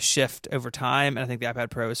be a shift over time, and I think the iPad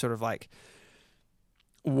Pro is sort of like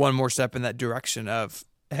one more step in that direction of,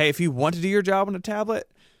 hey, if you want to do your job on a tablet,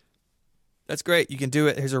 that's great. You can do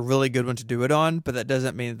it. Here's a really good one to do it on, but that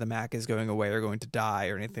doesn't mean that the Mac is going away or going to die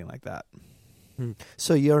or anything like that.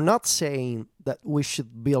 So you're not saying that we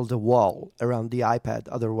should build a wall around the iPad,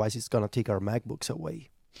 otherwise it's going to take our MacBooks away.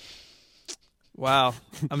 Wow.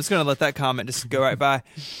 I'm just going to let that comment just go right by.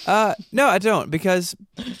 No, I don't, because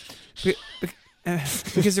the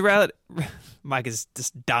reality, Mike is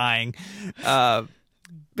just dying.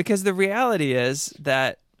 Because the reality is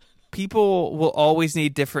that people will always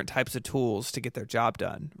need different types of tools to get their job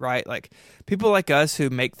done, right? Like people like us who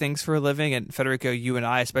make things for a living, and Federico, you and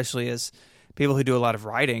I, especially as people who do a lot of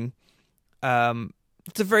writing,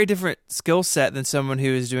 it's a very different skill set than someone who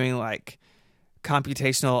is doing like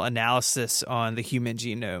computational analysis on the human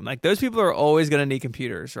genome. Like those people are always going to need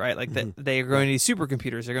computers, right? Like they are going to need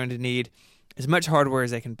supercomputers. They're going to need as much hardware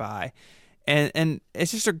as they can buy. And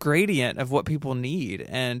it's just a gradient of what people need.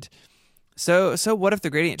 And So what if the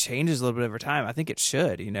gradient changes a little bit over time? I think it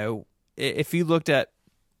should. You know, if you looked at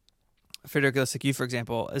Federico, like you, for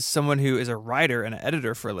example, as someone who is a writer and an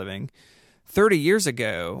editor for a living, 30 years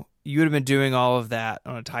ago, you would have been doing all of that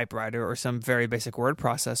on a typewriter or some very basic word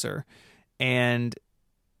processor. And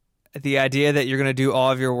the idea that you're going to do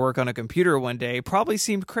all of your work on a computer one day probably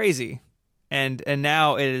seemed crazy. And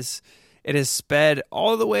now it has sped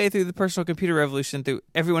all the way through the personal computer revolution, through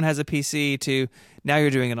everyone has a PC, to now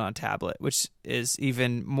you're doing it on a tablet, which is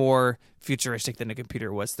even more futuristic than a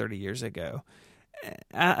computer was 30 years ago.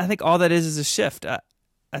 I think all that is a shift. I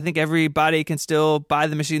think everybody can still buy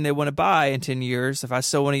the machine they want to buy in 10 years. If I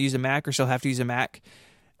still want to use a Mac or still have to use a Mac,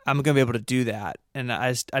 I'm going to be able to do that. And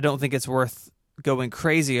I don't think it's worth going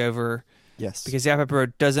crazy over. Yes. Because the iPad Pro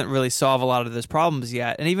doesn't really solve a lot of those problems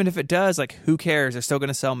yet. And even if it does, like, who cares? They're still going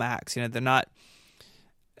to sell Macs. You know, they're not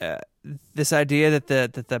this idea that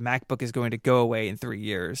the MacBook is going to go away in 3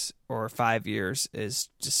 years or 5 years is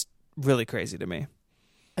just really crazy to me.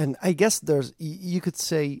 And I guess you could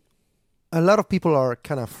say a lot of people are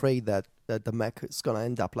kind of afraid that the Mac is going to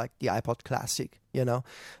end up like the iPod Classic, you know,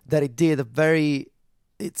 that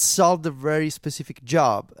it solved a very specific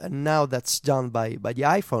job, and now that's done by the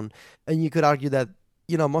iPhone. And you could argue that,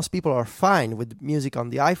 you know, most people are fine with music on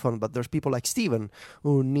the iPhone, but there's people like Steven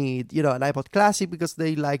who need, you know, an iPod Classic because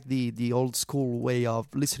they like the old school way of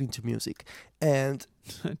listening to music. And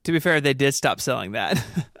to be fair, they did stop selling that.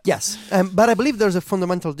 Yes, but I believe there's a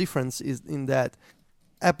fundamental difference in that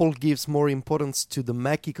Apple gives more importance to the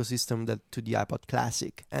Mac ecosystem than to the iPod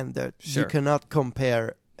Classic, and that you cannot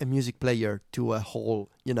compare a music player to a whole,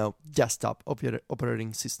 you know, desktop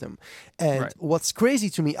operating system. And what's crazy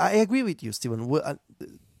to me, I agree with you, Stephen.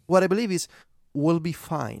 What I believe is we'll be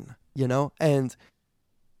fine, you know. And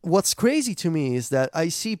what's crazy to me is that I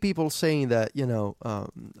see people saying that, you know,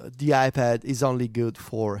 the iPad is only good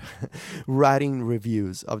for writing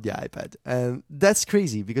reviews of the iPad. And that's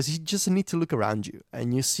crazy because you just need to look around you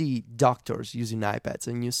and you see doctors using iPads,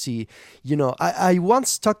 and you see, you know, I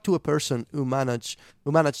once talked to a person who managed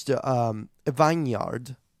a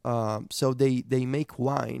vineyard. So they make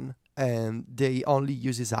wine, and they only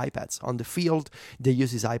use his iPads on the field. They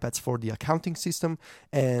use his iPads for the accounting system,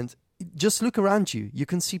 and just look around you. You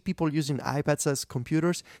can see people using iPads as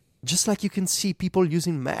computers, just like you can see people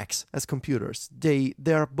using Macs as computers. They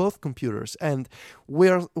are both computers, and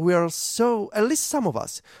we're so, at least some of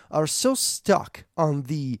us are so stuck on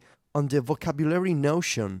the vocabulary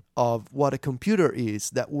notion of what a computer is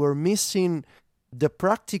that we're missing the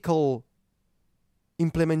practical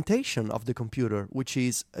implementation of the computer, which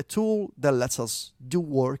is a tool that lets us do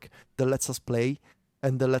work, that lets us play,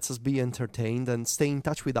 and that lets us be entertained and stay in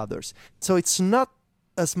touch with others. So it's not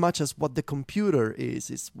as much as what the computer is,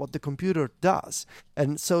 it's what the computer does.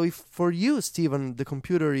 And so if for you, Stephen, the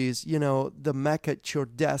computer is, you know, the Mac at your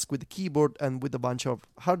desk with the keyboard and with a bunch of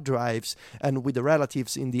hard drives and with the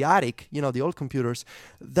relatives in the attic, you know, the old computers,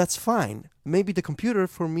 that's fine. Maybe the computer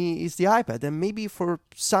for me is the iPad, and maybe for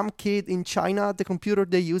some kid in China, the computer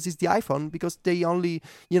they use is the iPhone because they only,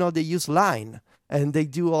 you know, they use Line. And they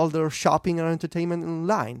do all their shopping and entertainment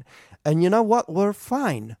online. And you know what? We're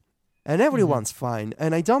fine. And everyone's fine.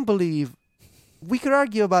 And I don't believe... We could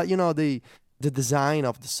argue about, you know, the design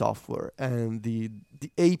of the software and the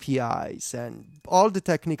APIs and all the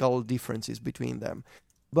technical differences between them.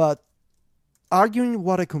 But arguing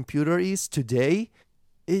what a computer is today,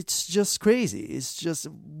 it's just crazy. It's just,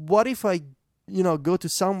 what if I, you know, go to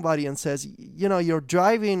somebody and says, you know, you're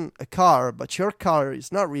driving a car, but your car is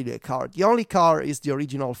not really a car. The only car is the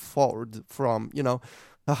original Ford from, you know,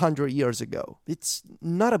 100 years ago. It's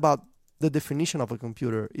not about the definition of a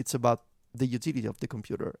computer. It's about the utility of the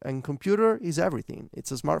computer. And computer is everything.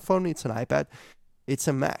 It's a smartphone. It's an iPad. It's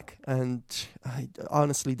a Mac. And I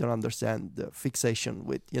honestly don't understand the fixation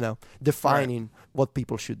with, you know, defining what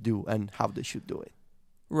people should do and how they should do it.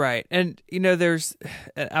 Right. And, you know,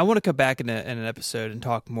 I want to come back in an episode and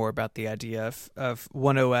talk more about the idea of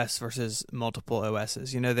one OS versus multiple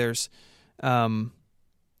OSs. You know, there's, even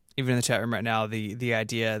in the chat room right now, the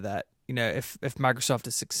idea that, you know, if Microsoft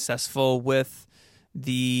is successful with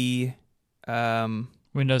the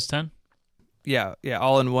Windows 10? Yeah,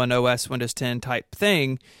 all-in-one OS, Windows 10 type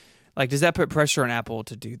thing, like, does that put pressure on Apple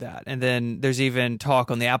to do that? And then there's even talk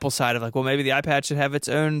on the Apple side of, like, well, maybe the iPad should have its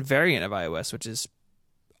own variant of iOS, which is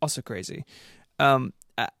also crazy. I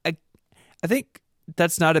think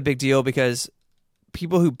that's not a big deal because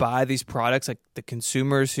people who buy these products, like the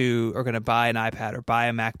consumers who are going to buy an iPad or buy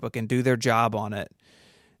a MacBook and do their job on it,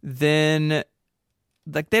 then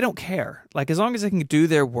like they don't care. Like, as long as they can do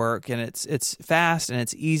their work and it's fast and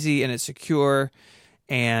it's easy and it's secure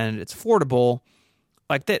and it's affordable,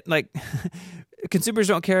 like that. Like consumers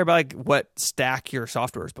don't care about like what stack your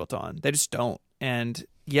software is built on. They just don't. And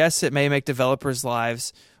yes, it may make developers'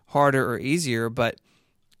 lives harder or easier, but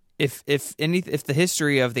if the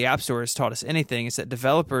history of the App Store has taught us anything, it's that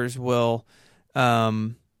developers will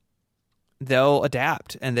they'll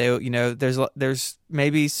adapt, and there's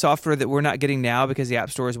maybe software that we're not getting now because the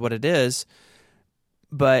App Store is what it is,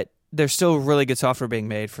 but there's still really good software being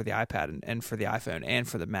made for the iPad and for the iPhone and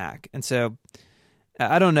for the Mac. And so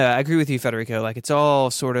I don't know. I agree with you, Federico. Like, it's all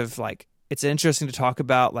sort of like, it's interesting to talk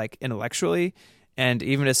about like intellectually. And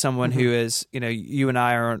even as someone who is, you and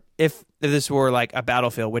I are, if this were like a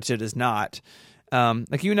battlefield, which it is not,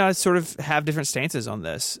 like you and I sort of have different stances on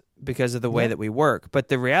this because of the way that we work. But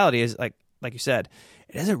the reality is, like you said,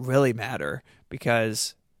 it doesn't really matter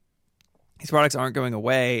because these products aren't going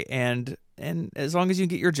away. And as long as you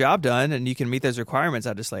can get your job done and you can meet those requirements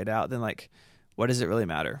I just laid out, then like, what does it really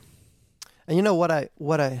matter? And you know what I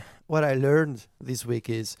learned this week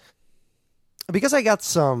is, because I got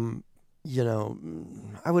some,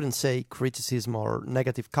 I wouldn't say criticism or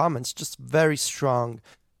negative comments, just very strong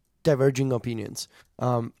diverging opinions.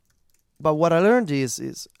 But what I learned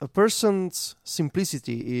is a person's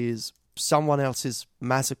simplicity is someone else's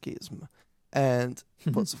masochism. And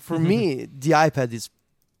for me, the iPad is,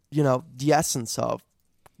 the essence of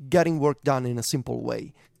getting work done in a simple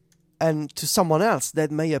way. And to someone else,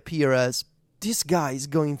 that may appear as, this guy is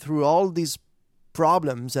going through all these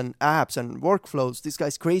problems and apps and workflows. This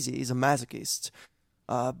guy's crazy. He's a masochist.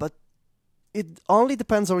 But it only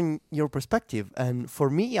depends on your perspective. And for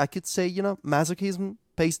me, I could say, masochism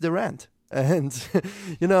pays the rent. And,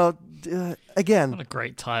 again... What a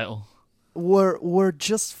great title. We're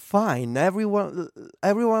just fine.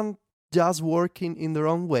 Everyone does work in their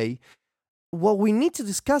own way. What we need to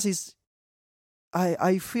discuss is,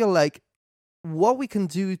 I feel like, what we can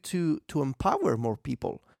do to empower more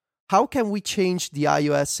people. How can we change the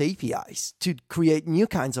iOS APIs to create new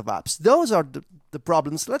kinds of apps? Those are the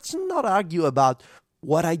problems. Let's not argue about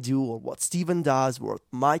what I do or what Steven does, or what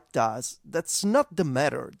Mike does. That's not the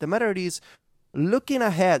matter. The matter is looking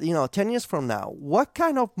ahead, 10 years from now, what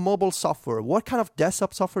kind of mobile software, what kind of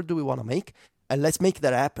desktop software do we want to make? And let's make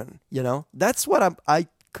that happen, That's what I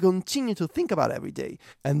continue to think about every day.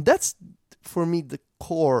 And that's, for me, the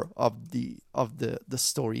core of the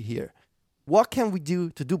story here. What can we do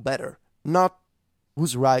to do better? Not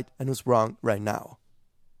who's right and who's wrong right now.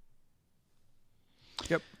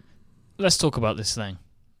 Yep. Let's talk about this thing.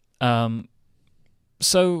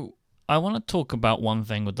 So I want to talk about one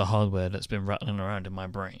thing with the hardware that's been rattling around in my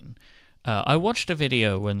brain. I watched a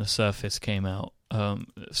video when the Surface came out.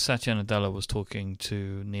 Satya Nadella was talking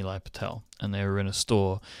to Nilay Patel, and they were in a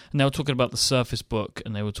store, and they were talking about the Surface Book,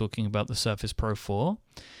 and they were talking about the Surface Pro 4.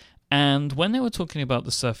 And when they were talking about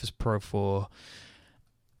the Surface Pro 4,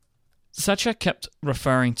 Satya kept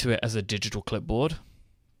referring to it as a digital clipboard.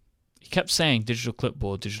 He kept saying digital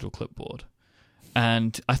clipboard, digital clipboard.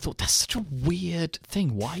 And I thought, that's such a weird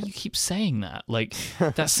thing. Why you keep saying that? Like,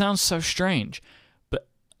 that sounds so strange. But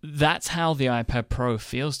that's how the iPad Pro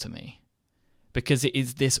feels to me. Because it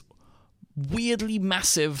is this weirdly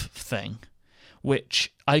massive thing,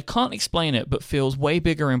 which I can't explain it, but feels way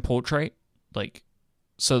bigger in portrait.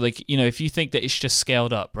 If you think that it's just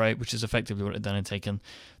scaled up, right, which is effectively what it's done, and taken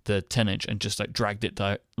the 10-inch and just like dragged it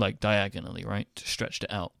diagonally, right, stretched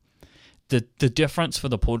it out. The difference for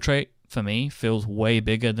the portrait for me feels way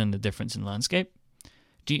bigger than the difference in landscape.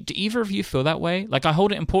 Do either of you feel that way? Like, I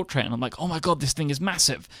hold it in portrait and I'm like, oh my god, this thing is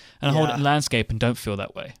massive, and I hold it in landscape and don't feel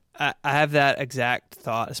that way. I have that exact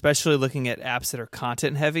thought, especially looking at apps that are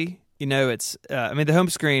content heavy. It's the home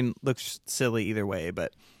screen looks silly either way,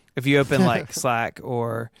 but if you open like Slack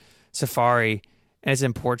or Safari and it's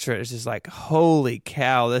in portrait, it's just like, holy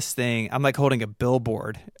cow, this thing, I'm like holding a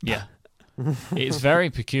billboard. Yeah. It's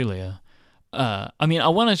very peculiar. I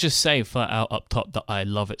want to just say flat out up top that I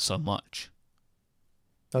love it so much.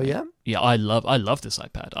 Oh yeah? Yeah, I love this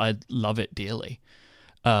iPad. I love it dearly.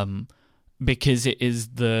 Because it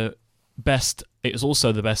is the best. It is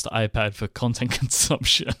also the best iPad for content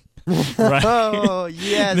consumption. Right? Oh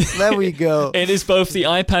yes, there we go. It is both the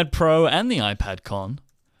iPad Pro and the iPad Con.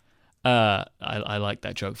 I like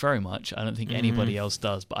that joke very much. I don't think anybody else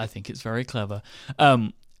does, but I think it's very clever.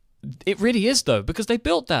 It really is, though, because they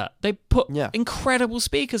built that. They put incredible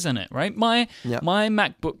speakers in it, right? My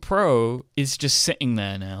MacBook Pro is just sitting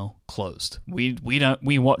there now, closed. We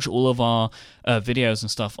watch all of our videos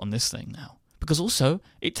and stuff on this thing now, because also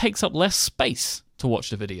it takes up less space to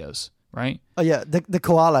watch the videos, right? Oh yeah, the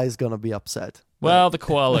koala is gonna be upset. Well, the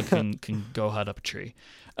koala can go hide up a tree.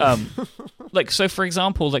 So for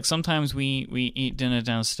example, like sometimes we eat dinner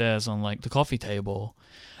downstairs on like the coffee table,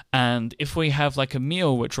 And if we have like a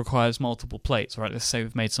meal which requires multiple plates, right? Let's say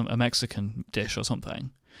we've made a Mexican dish or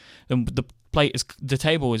something, then the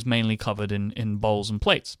table is mainly covered in bowls and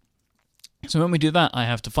plates. So when we do that, I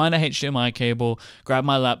have to find a HDMI cable, grab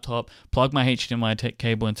my laptop, plug my HDMI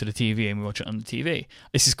cable into the TV, and we watch it on the TV.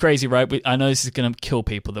 This is crazy, right? I know this is going to kill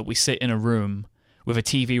people, that we sit in a room with a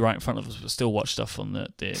TV right in front of us, but still watch stuff on the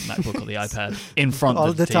MacBook or the iPad in front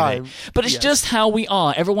of the TV. Time. But it's just how we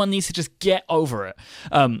are. Everyone needs to just get over it.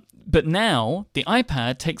 But now the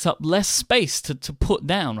iPad takes up less space to put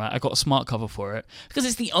down, right? I got a smart cover for it because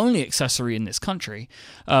it's the only accessory in this country.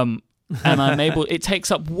 And it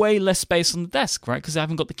takes up way less space on the desk, right? Because I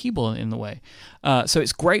haven't got the keyboard in the way. So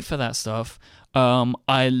it's great for that stuff.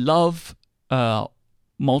 I love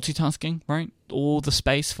multitasking, right? All the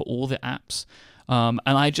space for all the apps. And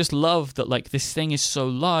I just love that, like, this thing is so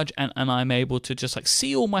large and I'm able to just, like,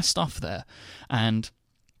 see all my stuff there. And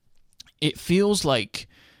it feels like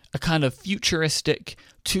a kind of futuristic,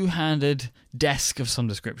 two-handed desk of some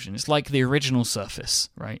description. It's like the original Surface,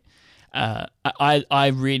 right?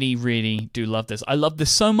 I really, really do love this. I love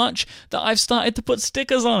this so much that I've started to put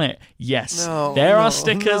stickers on it. Yes, there are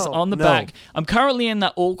stickers on the back. I'm currently in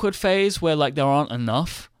that awkward phase where, like, there aren't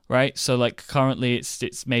enough, right? So, like, currently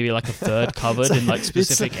it's maybe like a third covered in, like,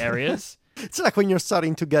 specific areas. It's like when you're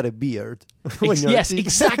starting to get a beard. Yes,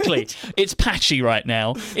 exactly. It's patchy right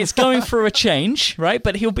now. It's going through a change, right?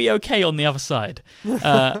 But he'll be okay on the other side.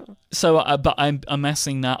 But I'm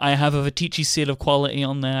messing that. I have a Vitici seal of quality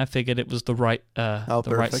on there. I figured it was the right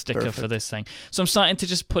sticker for this thing. So I'm starting to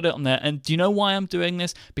just put it on there. And do you know why I'm doing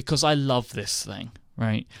this? Because I love this thing,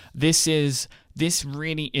 right? This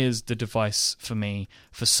really is the device for me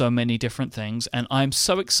for so many different things, and I'm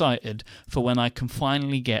so excited for when I can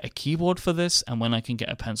finally get a keyboard for this and when I can get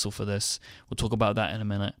a pencil for this. We'll talk about that in a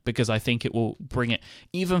minute, because I think it will bring it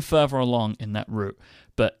even further along in that route.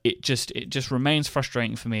 But it just remains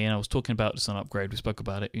frustrating for me, and I was talking about this on Upgrade. We spoke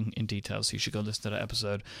about it in detail, so you should go listen to that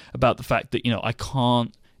episode about the fact that, I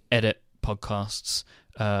can't edit podcasts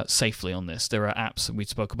safely on this. There are apps, and we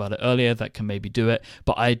spoke about it earlier, that can maybe do it,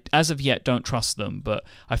 but I, as of yet, don't trust them. But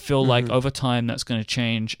I feel like over time that's going to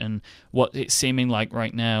change, and what it's seeming like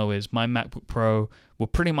right now is my MacBook Pro will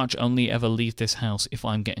pretty much only ever leave this house if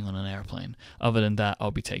I'm getting on an airplane. Other than that,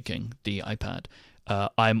 I'll be taking the iPad.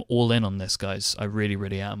 I'm all in on this, guys. I really,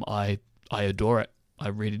 really am. I adore it. I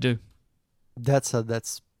really do. That's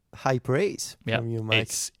high praise from you, Mike.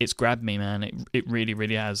 It's grabbed me, man. It really,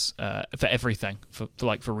 really has, for everything, for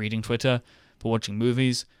reading Twitter, for watching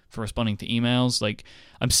movies, for responding to emails. Like,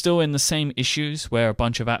 I'm still in the same issues where a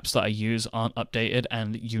bunch of apps that I use aren't updated,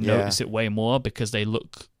 and you notice it way more because they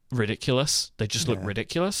look ridiculous. They just look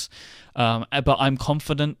ridiculous. But I'm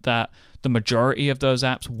confident that the majority of those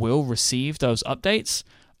apps will receive those updates.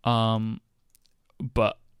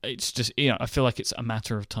 But it's just, I feel like it's a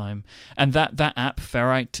matter of time. And that app,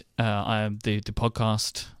 Ferrite, the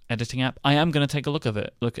podcast editing app, I am going to take a look at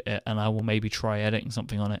it, and I will maybe try editing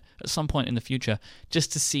something on it at some point in the future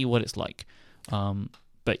just to see what it's like.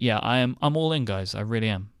 But yeah, I'm all in, guys. I really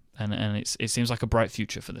am. And it seems like a bright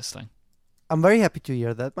future for this thing. I'm very happy to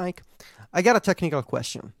hear that, Mike. I got a technical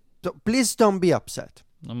question. So please don't be upset.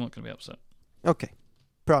 I'm not going to be upset. Okay.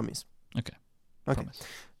 Promise. Okay. Promise.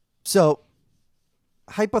 So,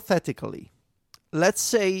 hypothetically, let's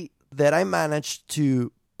say that I managed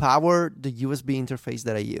to power the USB interface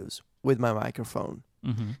that I use with my microphone,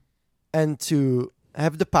 and to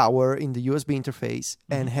have the power in the USB interface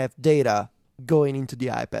and have data going into the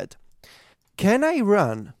iPad. Can I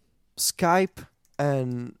run Skype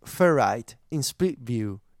and Ferrite in split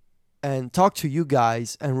view and talk to you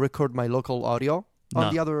guys and record my local audio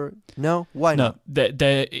on the other? No? Why not? No,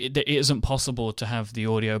 it isn't possible to have the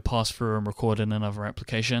audio pass through and record in another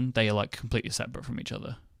application. They are, like, completely separate from each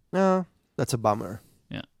other. No, that's a bummer.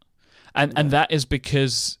 Yeah. And that is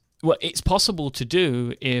because, well, it's possible to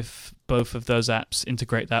do if both of those apps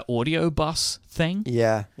integrate that audio bus thing.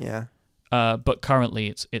 Yeah. But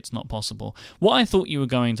currently it's not possible. What I thought you were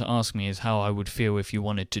going to ask me is how I would feel if you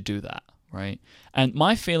wanted to do that, right? And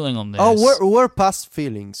my feeling on this... Oh, we're past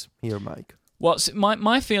feelings here, Mike. Well,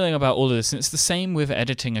 my feeling about all of this, and it's the same with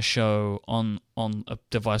editing a show on a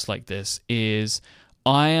device like this, is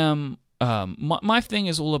I am... my thing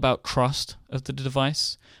is all about trust of the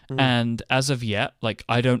device. And as of yet, like,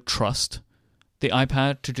 I don't trust the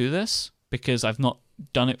iPad to do this because I've not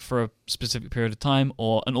done it for a specific period of time,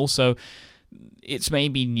 and also it's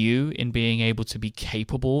maybe new in being able to be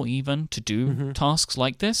capable even to do tasks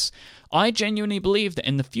like this. I genuinely believe that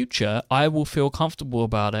in the future I will feel comfortable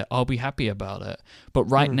about it. I'll be happy about it. But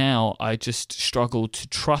right now I just struggle to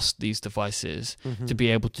trust these devices to be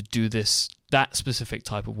able to do this that specific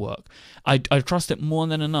type of work. I trust it more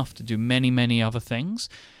than enough to do many, many other things.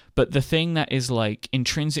 But the thing that is like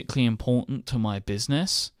intrinsically important to my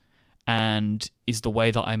business and is the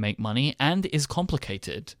way that I make money and is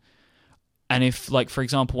complicated. And if, like, for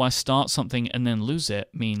example, I start something and then lose it,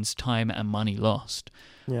 means time and money lost.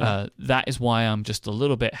 Yeah. That is why I'm just a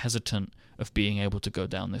little bit hesitant of being able to go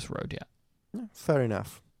down this road yet. Fair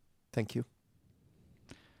enough. Thank you.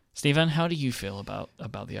 Stephen, how do you feel about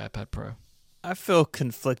the iPad Pro? I feel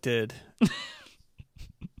conflicted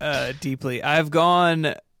deeply. I've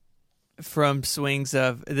gone from swings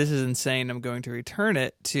of this is insane, I'm going to return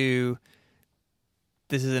it, to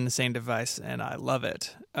this is an insane device and I love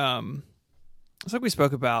it. It's like we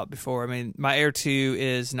spoke about before. I mean, my Air 2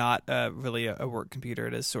 is not really a work computer.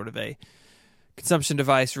 It is sort of a consumption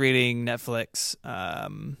device, reading Netflix,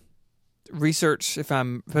 research.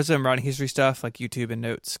 Especially I'm writing history stuff like YouTube and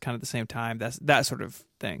notes kind of at the same time. That's that sort of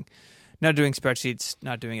thing. Not doing spreadsheets,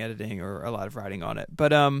 not doing editing or a lot of writing on it.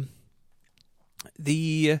 But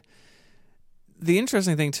the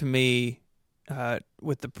interesting thing to me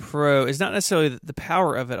with the Pro is not necessarily the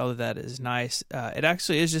power of it, although that is nice. It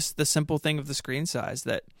actually is just the simple thing of the screen size,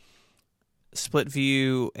 that split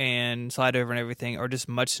view and slide over and everything are just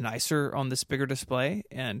much nicer on this bigger display.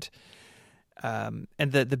 And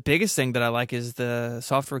the biggest thing that I like is the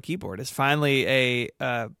software keyboard. It's finally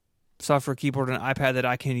a software keyboard on an iPad that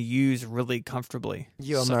I can use really comfortably.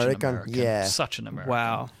 You Such American. an American. Yeah. Such an American.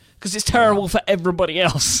 Wow. Because it's terrible for everybody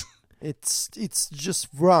else. It's just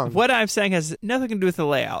wrong. What I'm saying has nothing to do with the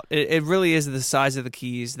layout. It really is the size of the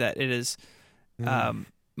keys that it is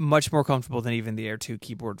much more comfortable than even the Air 2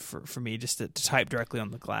 keyboard for me, just to type directly on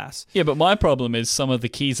the glass. Yeah, but my problem is some of the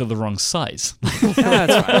keys are the wrong size.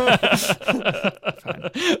 That's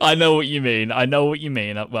fine. I know what you mean.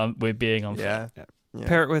 We're being unfair. Yeah.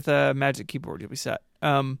 Pair it with a Magic Keyboard, you'll be set.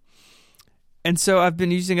 And so I've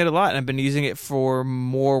been using it a lot, and I've been using it for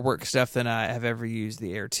more work stuff than I have ever used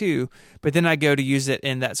the Air 2. But then I go to use it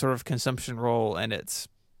in that sort of consumption role, and it's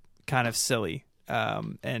kind of silly.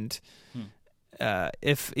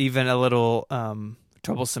 If even a little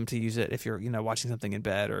troublesome to use it if you're watching something in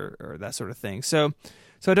bed or that sort of thing. So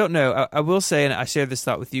I don't know. I will say, and I shared this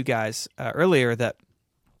thought with you guys earlier, that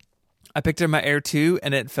I picked up my Air 2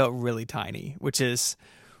 and it felt really tiny, which is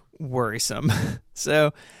worrisome.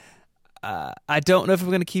 So I don't know if I'm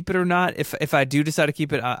going to keep it or not. If I do decide to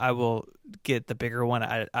keep it, I will get the bigger one.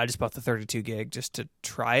 I just bought the 32 gig just to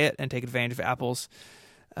try it and take advantage of Apple's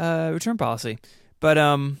return policy. But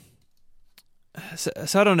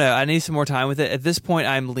so I don't know. I need some more time with it. At this point,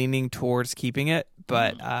 I'm leaning towards keeping it,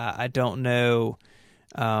 but I don't know.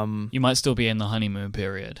 You might still be in the honeymoon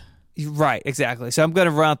period. Right, exactly. So I'm going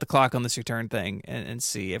to run out the clock on this return thing and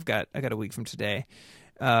see. I got a week from today,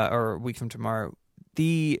 or a week from tomorrow.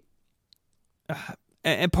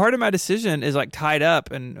 And part of my decision is like tied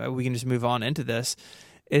up, and we can just move on into this.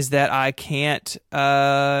 Is that I can't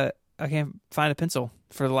find a pencil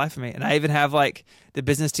for the life of me, and I even have like the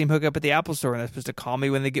business team hook up at the Apple Store, and they're supposed to call me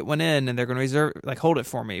when they get one in, and they're going to hold it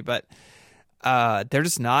for me, but they're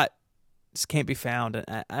just can't be found.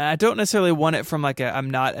 And I don't necessarily want it from I'm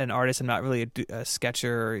not an artist. I'm not really a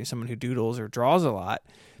sketcher or someone who doodles or draws a lot.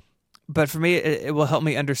 But for me, it will help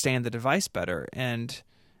me understand the device better. And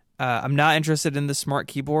I'm not interested in the smart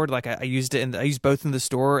keyboard. Like I used it, I used both in the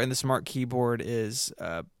store, and the smart keyboard is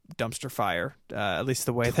dumpster fire. At least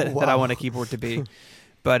the way that I want a keyboard to be.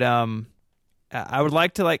 But I would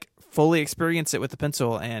like to fully experience it with the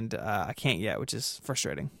pencil, and I can't yet, which is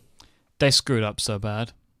frustrating. They screwed up so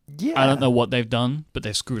bad. Yeah. I don't know what they've done, but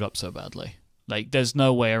they've screwed up so badly. There's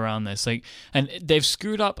no way around this. And they've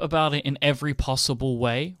screwed up about it in every possible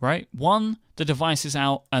way, right? One, the device is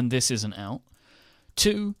out and this isn't out.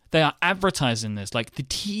 Two, they are advertising this. The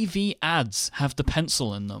TV ads have the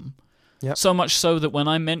pencil in them. Yep. So much so that when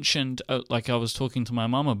I mentioned, I was talking to my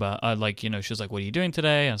mom about, she was like, what are you doing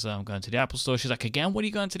today? I said, I'm going to the Apple Store. She's like, again, what are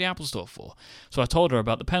you going to the Apple Store for? So I told her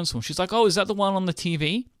about the pencil. And she's like, oh, is that the one on the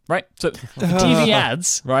TV? Right? So the TV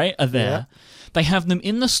ads, right, are there. Yeah. They have them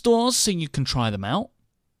in the stores so you can try them out,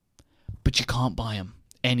 but you can't buy them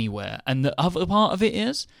anywhere. And the other part of it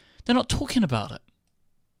is they're not talking about it.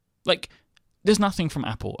 There's nothing from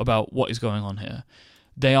Apple about what is going on here.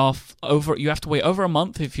 They are you have to wait over a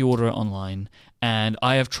month if you order it online, and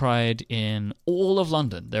I have tried in all of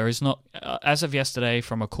London. There is not, as of yesterday,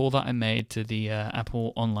 from a call that I made to the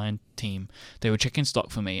Apple online team, they were checking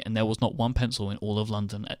stock for me, and there was not one pencil in all of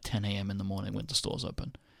London at 10 a.m. in the morning when the stores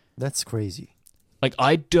open. That's crazy.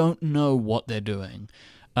 I don't know what they're doing.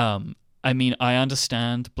 I mean, I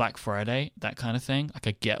understand Black Friday, that kind of thing.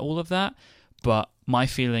 I get all of that, but my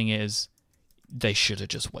feeling is they should have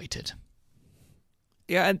just waited.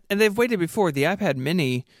 Yeah, and they've waited before. The iPad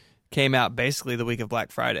Mini came out basically the week of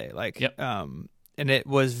Black Friday. Yep. And it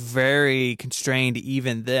was very constrained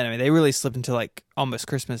even then. I mean, they really slipped until like almost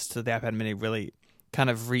Christmas till the iPad Mini really kind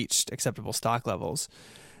of reached acceptable stock levels.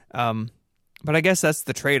 But I guess that's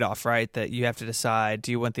the trade-off, right? That you have to decide,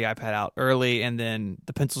 do you want the iPad out early and then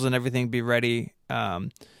the pencils and everything be ready?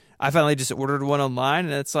 I finally just ordered one online,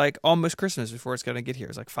 and it's like almost Christmas before it's going to get here.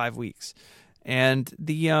 It's like 5 weeks. And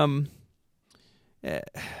the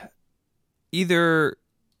either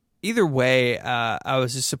way, I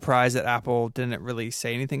was just surprised that Apple didn't really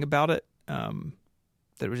say anything about it. That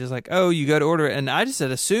it was just like, oh, you go to order it. And I just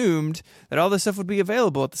had assumed that all this stuff would be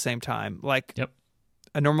available at the same time, like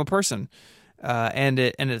a normal person. And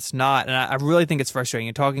it's not. And I really think it's frustrating.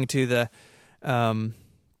 And talking to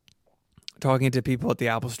people at the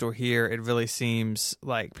Apple Store here, it really seems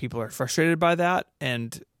like people are frustrated by that,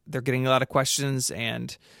 and they're getting a lot of questions.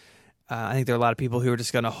 And I think there are a lot of people who are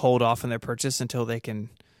just going to hold off on their purchase until they can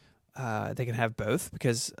have both,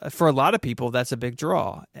 because for a lot of people that's a big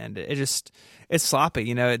draw, and it's sloppy.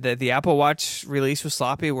 You know, the Apple Watch release was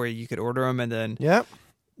sloppy, where you could order them and then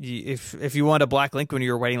if you want a black link when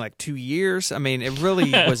you were waiting like 2 years, I mean, it really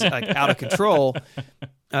was like out of control.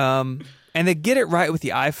 And they get it right with the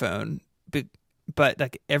iPhone, but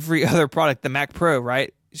like every other product, the Mac Pro,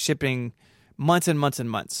 right, shipping months and months and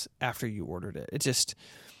months after you ordered it. It just,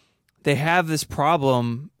 they have this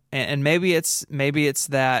problem, and maybe it's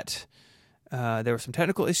that there was some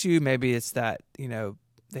technical issue. Maybe it's that, you know,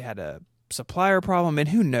 they had a supplier problem, and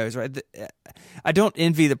who knows, right? I don't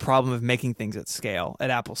envy the problem of making things at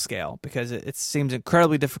Apple scale, because it seems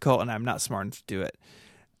incredibly difficult, and I'm not smart enough to do it.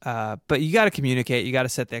 But you got to communicate, you got to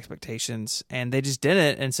set the expectations, and they just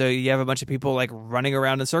didn't. And so you have a bunch of people like running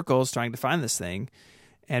around in circles trying to find this thing,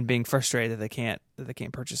 and being frustrated that they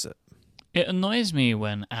can't purchase it. It annoys me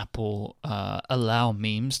when Apple allow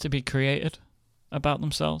memes to be created about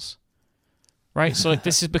themselves, right? So like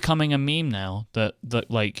this is becoming a meme now, that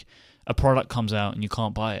like a product comes out and you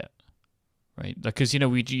can't buy it, right? Because, you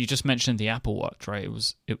know, you just mentioned the Apple Watch, right? It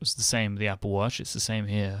was the same, the Apple Watch. It's the same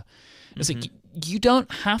here. It's like, you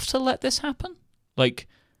don't have to let this happen. Like,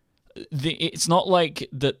 it's not like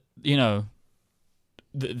that, you know,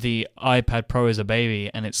 the iPad Pro is a baby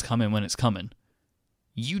and it's coming when it's coming.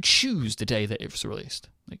 You choose the day that it's released.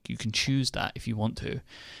 Like, you can choose that if you want to.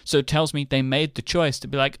 So it tells me they made the choice to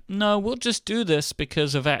be like, no, we'll just do this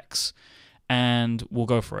because of X, and we'll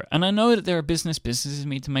go for it. And I know that there are businesses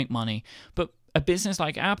need to make money, but a business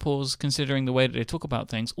like Apple's, considering the way that they talk about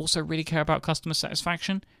things, also really care about customer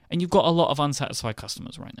satisfaction. And you've got a lot of unsatisfied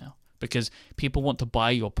customers right now, because people want to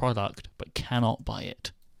buy your product but cannot buy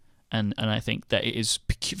it. And I think that it is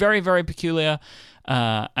very, very peculiar.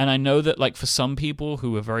 And I know that, like, for some people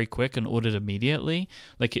who were very quick and ordered immediately,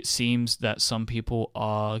 like, it seems that some people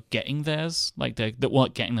are getting theirs, like, they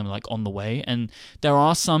weren't getting them, like, on the way. And there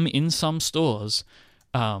are some in some stores,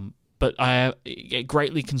 but it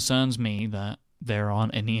greatly concerns me that there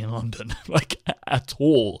aren't any in London, like, at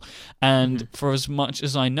all. And for as much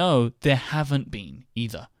as I know, there haven't been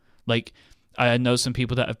either. Like, I know some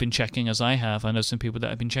people that have been checking, as I have. I know some people that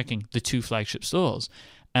have been checking the 2 flagship stores,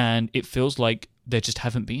 and it feels like there just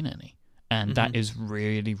haven't been any. And that is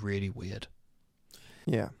really, really weird.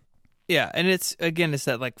 Yeah. Yeah, and it's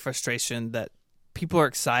that, like, frustration that people are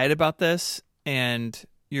excited about this, and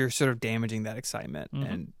you're sort of damaging that excitement.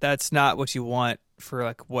 And that's not what you want for,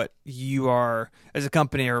 like, what you are, as a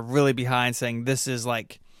company, are really behind, saying this is,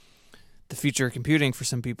 like, the future of computing for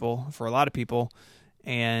some people, for a lot of people.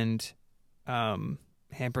 And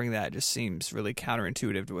hampering that just seems really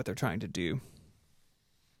counterintuitive to what they're trying to do.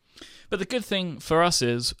 But the good thing for us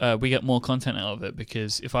is we get more content out of it,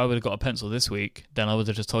 because if I would have got a pencil this week, then I would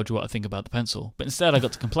have just told you what I think about the pencil. But instead, I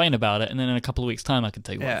got to complain about it, and then in a couple of weeks' time, I can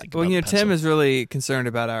tell you what I think about the pencil. Tim is really concerned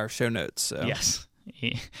about our show notes. So. Yes.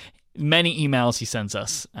 Many emails he sends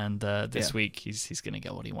us, and this week he's going to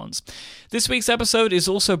get what he wants. This week's episode is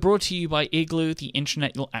also brought to you by Igloo, the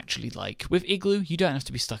internet you'll actually like. With Igloo, you don't have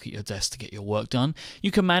to be stuck at your desk to get your work done. You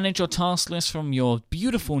can manage your task list from your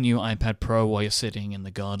beautiful new iPad Pro while you're sitting in the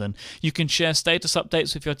garden. You can share status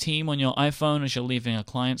updates with your team on your iPhone as you're leaving a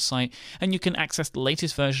client site, and you can access the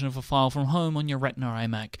latest version of a file from home on your Retina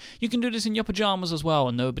iMac. You can do this in your pajamas as well,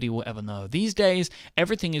 and nobody will ever know. These days,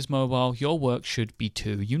 everything is mobile. Your work should be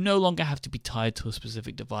too. You no longer have to be tied to a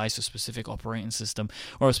specific device, a specific operating system,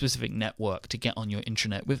 or a specific network to get on your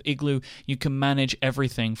intranet. With Igloo, you can manage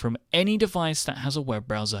everything from any device that has a web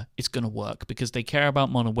browser. It's going to work because they care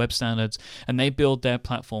about modern web standards, and they build their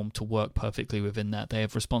platform to work perfectly within that. They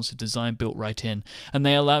have responsive design built right in, and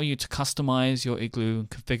they allow you to customize your Igloo and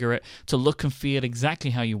configure it to look and feel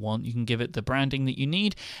exactly how you want. You can give it the branding that you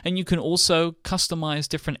need, and you can also customize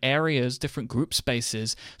different areas, different group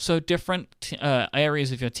spaces, so different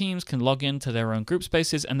areas of your teams can log into their own group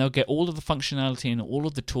spaces, and they'll get all of the functionality and all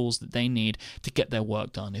of the tools that they need to get their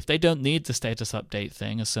work done. If they don't need the status update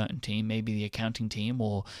thing, a certain team, maybe the accounting team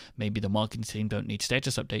or maybe the marketing team don't need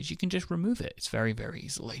status updates, you can just remove it. It's very, very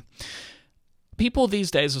easily. People these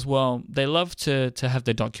days as well, they love to have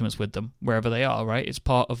their documents with them wherever they are, right? It's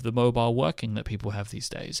part of the mobile working that people have these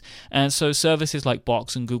days. And so services like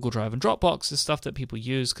Box and Google Drive and Dropbox is stuff that people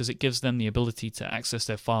use because it gives them the ability to access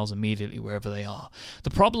their files immediately wherever they are. The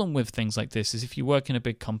problem with things like this is if you work in a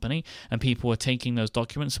big company and people are taking those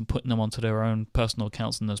documents and putting them onto their own personal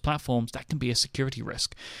accounts on those platforms, that can be a security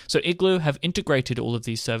risk. So Igloo have integrated all of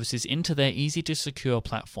these services into their easy-to-secure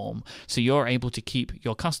platform, so you're able to keep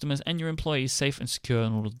your customers and your employees safe and secure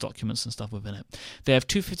and all of the documents and stuff within it. They have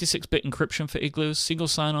 256-bit encryption for Igloo, single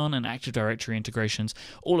sign-on and Active Directory integrations.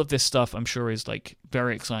 All of this stuff I'm sure is like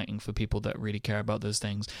very exciting for people that really care about those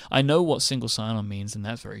things. I know what single sign-on means, and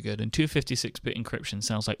that's very good. And 256-bit encryption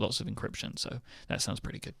sounds like lots of encryption, so that sounds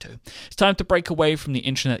pretty good too. It's time to break away from the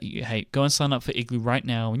internet that you hate. Go and sign up for Igloo right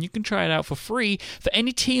now, and you can try it out for free for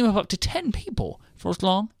any team of up to 10 people for as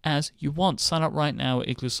long as you want. Sign up right now at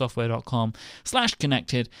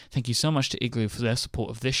igloosoftware.com/connected. Thank you so much to Igloo for their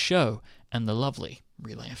support of this show and the lovely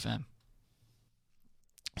Relay FM.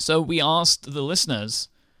 So we asked the listeners,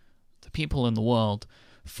 the people in the world,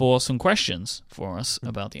 for some questions for us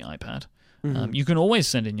about the iPad. Mm-hmm. You can always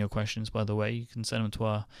send in your questions, by the way. You can send them to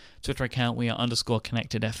our Twitter account. We are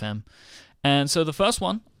 _ConnectedFM. And so the first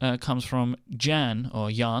one comes from Jan, or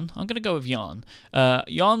Jan. I'm going to go with Jan.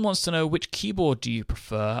 Jan wants to know, which keyboard do you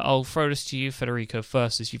prefer? I'll throw this to you, Federico,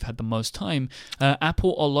 first, as you've had the most time.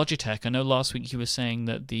 Apple or Logitech? I know last week you were saying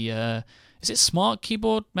that the... is it Smart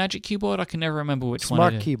Keyboard, Magic Keyboard? I can never remember which one it is.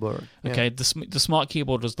 Smart Keyboard. Okay, yeah. The Smart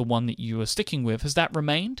Keyboard was the one that you were sticking with. Has that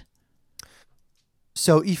remained?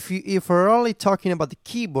 So if we're only talking about the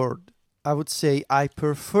keyboard, I would say I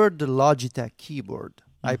prefer the Logitech keyboard.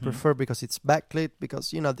 I prefer because it's backlit,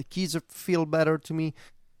 because, the keys feel better to me.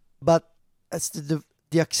 But as the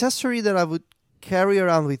accessory that I would carry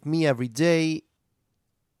around with me every day,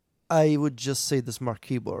 I would just say the Smart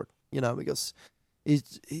Keyboard, because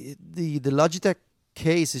the Logitech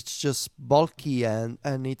case, it's just bulky and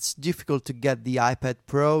it's difficult to get the iPad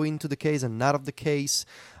Pro into the case and out of the case.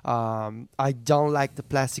 I don't like the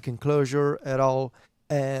plastic enclosure at all.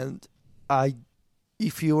 And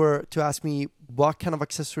if you were to ask me what kind of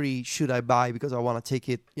accessory should I buy, because I want to take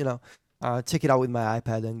it out with my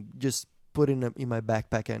iPad and just put it in my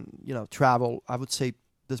backpack and, travel, I would say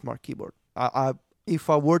the Smart Keyboard. If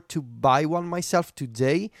I were to buy one myself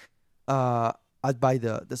today, I'd buy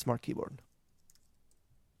the Smart Keyboard.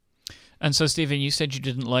 And so, Stephen, you said you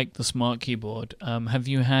didn't like the Smart Keyboard. Have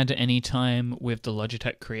you had any time with the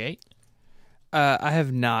Logitech Create? I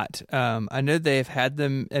have not. I know they've had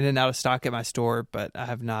them in and out of stock at my store, but I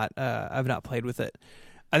have not. I've not played with it.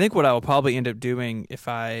 I think what I will probably end up doing if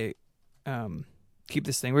I keep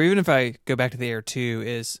this thing, or even if I go back to the Air 2,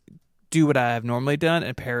 is do what I have normally done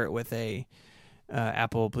and pair it with a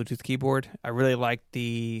Apple Bluetooth keyboard. I really like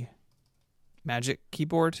the Magic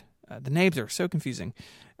Keyboard. The names are so confusing.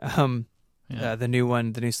 The new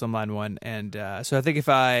one, the new Slimline one. And so I think if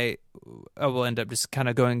I will end up just kind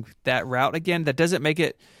of going that route again. That doesn't make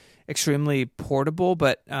it extremely portable,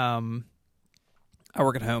 but I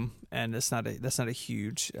work at home, and that's not a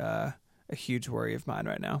huge worry of mine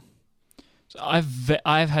right now. So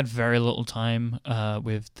I've had very little time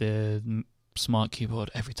with the Smart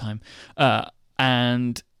Keyboard every time,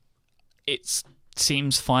 and it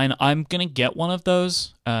seems fine. I'm gonna get one of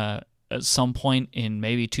those at some point in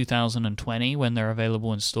maybe 2020 when they're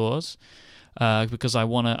available in stores, because I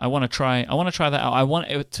want to try that out. I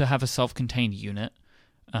want it to have a self-contained unit,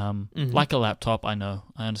 like a laptop. I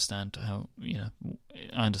understand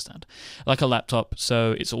like a laptop,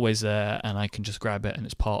 so it's always there and I can just grab it and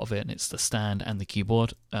it's part of it, and it's the stand and the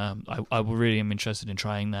keyboard. I really am interested in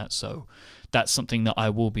trying that, so that's something that I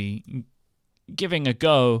will be giving a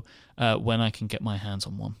go when I can get my hands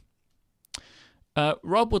on one.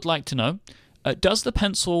 Rob would like to know, does the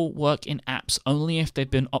pencil work in apps only if they've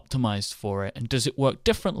been optimized for it, and does it work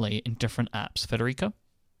differently in different apps? Federico?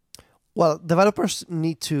 Well, developers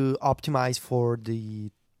need to optimize for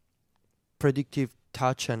the predictive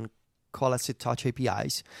touch and call assist touch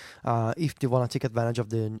APIs if they want to take advantage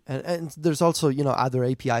of and there's also other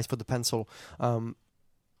APIs for the pencil.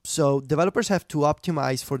 So developers have to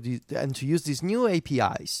optimize for and to use these new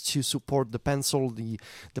APIs to support the pencil, the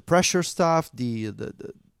pressure stuff,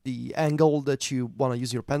 the angle that you want to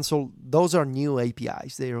use your pencil. Those are new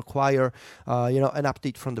APIs. They require an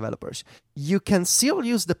update from developers. You can still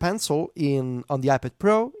use the pencil on the iPad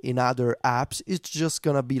Pro in other apps. It's just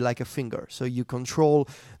gonna be like a finger. So you control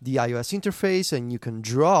the iOS interface and you can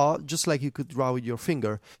draw just like you could draw with your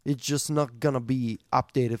finger. It's just not gonna be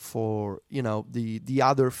updated for the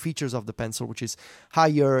other features of the pencil, which is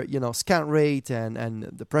higher scan rate and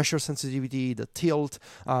the pressure sensitivity, the tilt.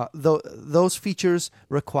 Those features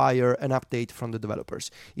require an update from the developers.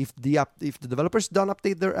 If the developers don't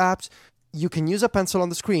update their apps, you can use a pencil on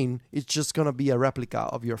the screen. It's just going to be a replica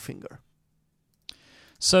of your finger.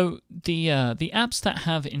 So the apps that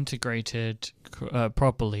have integrated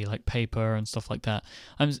properly, like Paper and stuff like that,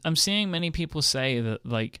 I'm seeing many people say that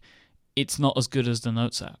like it's not as good as the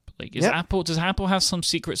Notes app. Like, does Apple have some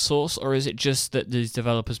secret sauce, or is it just that these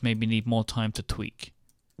developers maybe need more time to tweak?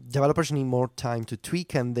 Developers need more time to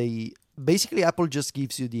tweak, and basically, Apple just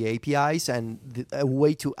gives you the APIs and a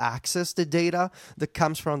way to access the data that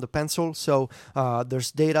comes from the pencil. So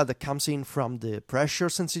there's data that comes in from the pressure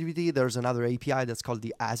sensitivity. There's another API that's called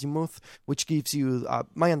the azimuth, which gives you,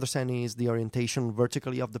 my understanding is the orientation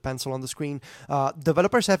vertically of the pencil on the screen.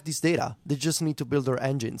 Developers have this data. They just need to build their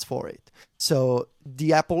engines for it. So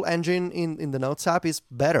the Apple engine in the Notes app is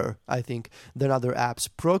better, I think, than other apps.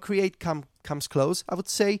 Procreate comes close, I would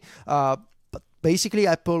say. Basically,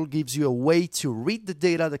 Apple gives you a way to read the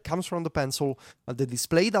data that comes from the pencil. The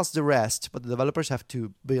display does the rest, but the developers have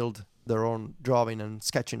to build their own drawing and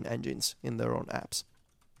sketching engines in their own apps.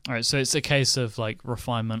 All right, so it's a case of like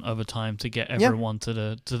refinement over time to get everyone to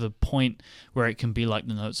the point where it can be like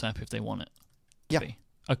the Notes app if they want it to be.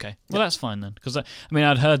 Okay, well that's fine then, because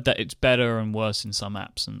I'd heard that it's better and worse in some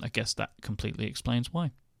apps, and I guess that completely explains why.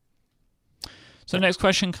 So the next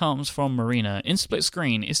question comes from Marina. In split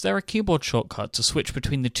screen, is there a keyboard shortcut to switch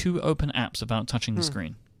between the two open apps without touching the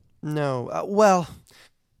screen? No.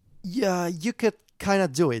 You could kind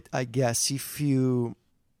of do it, I guess, if you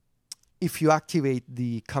activate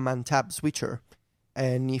the Command Tab switcher,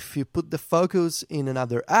 and if you put the focus in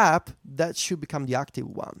another app, that should become the active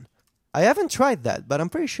one. I haven't tried that, but I'm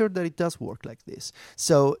pretty sure that it does work like this.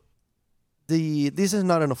 So this is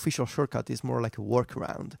not an official shortcut. It's more like a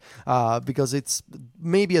workaround because it's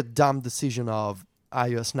maybe a dumb decision of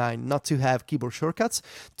iOS 9 not to have keyboard shortcuts.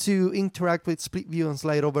 To interact with split view and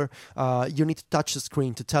slide over, you need to touch the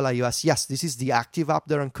screen to tell iOS, yes, this is the active app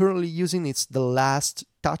that I'm currently using. It's the last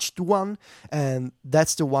touched one, and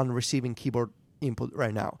that's the one receiving keyboard input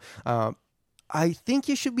right now. I think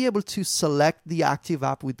you should be able to select the active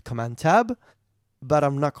app with Command Tab, but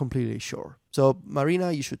I'm not completely sure. So,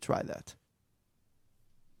 Marina, you should try that.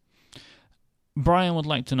 Brian would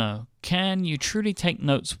like to know, can you truly take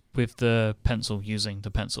notes with the pencil using the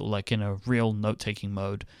pencil, like in a real note-taking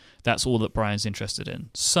mode? That's all that Brian's interested in.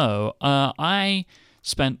 So I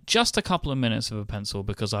spent just a couple of minutes with a pencil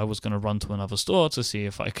because I was going to run to another store to see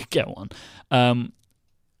if I could get one.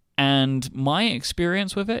 And my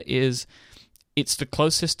experience with it is it's the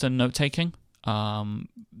closest to note-taking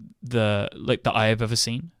that I have ever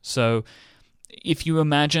seen. So if you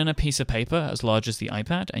imagine a piece of paper as large as the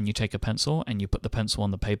iPad and you take a pencil and you put the pencil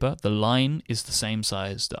on the paper, the line is the same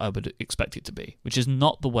size that I would expect it to be, which is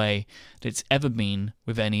not the way that it's ever been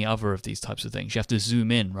with any other of these types of things. You have to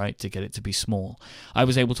zoom in, right, to get it to be small. I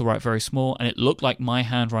was able to write very small, and it looked like my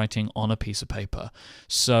handwriting on a piece of paper.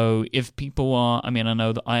 So if people I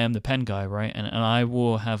know that I am the pen guy, right, and I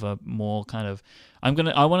will have a more kind of I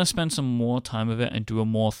want to spend some more time with it and do a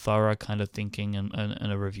more thorough kind of thinking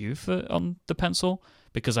and a review on the pencil,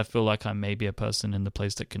 because I feel like I may be a person in the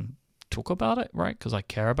place that can talk about it, right? Because I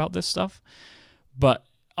care about this stuff. But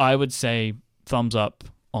I would say thumbs up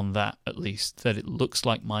on that, at least, that it looks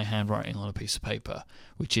like my handwriting on a piece of paper,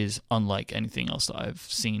 which is unlike anything else that I've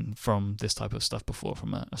seen from this type of stuff before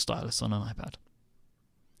from a stylus on an iPad.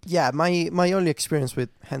 Yeah, my only experience with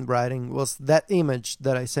handwriting was that image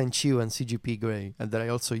that I sent you on CGP Grey and that I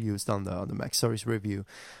also used on the Mac Stories review.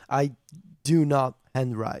 I do not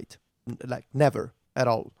handwrite, like never at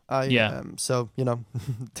all. So,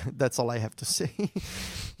 that's all I have to say.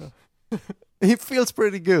 It feels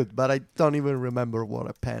pretty good, but I don't even remember what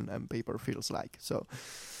a pen and paper feels like. So,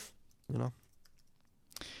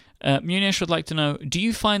 Munish would like to know, do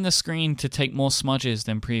you find the screen to take more smudges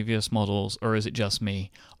than previous models, or is it just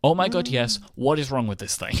me? Oh my god, yes. What is wrong with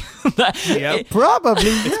this thing? Probably,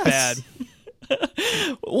 yes. It's bad.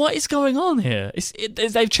 What is going on here?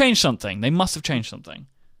 They've changed something. They must have changed something.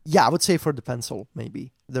 Yeah, I would say for the pencil,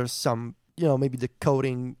 maybe. There's some, maybe the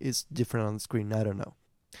coding is different on the screen. I don't know.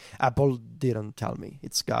 Apple didn't tell me.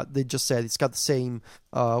 They just said it's got the same,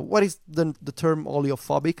 what is the term,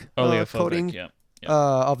 oleophobic coating yeah.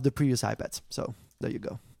 of the previous iPads. So there you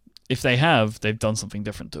go. If they have, they've done something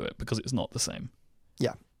different to it because it's not the same.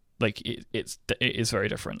 Yeah. Like, it is very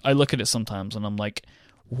different. I look at it sometimes and I'm like,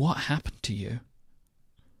 what happened to you?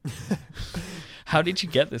 How did you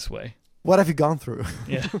get this way? What have you gone through?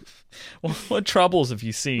 Yeah. What troubles have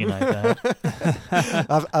you seen, iPad?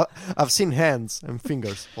 I've seen hands and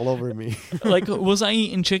fingers all over me. Like, was I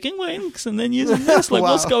eating chicken wings and then using this? Like,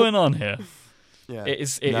 Wow. what's going on here? Yeah. It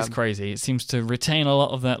is crazy. It seems to retain a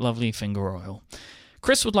lot of that lovely finger oil.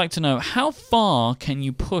 Chris would like to know, how far can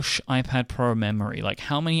you push iPad Pro memory? Like,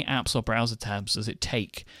 how many apps or browser tabs does it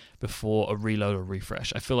take before a reload or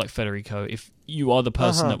refresh? I feel like, Federico, if you are the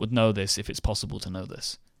person that would know this, if it's possible to know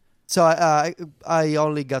this. So I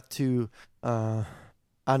only got two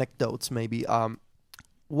anecdotes, maybe.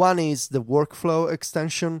 One is the workflow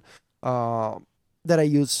extension that I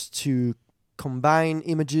use to combine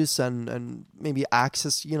images and maybe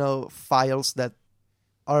access, files that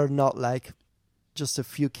are not like just a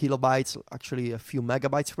few kilobytes, actually a few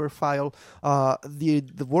megabytes per file. The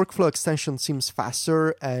workflow extension seems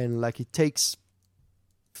faster, and like it takes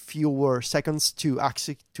fewer seconds to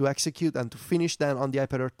execute and to finish than on the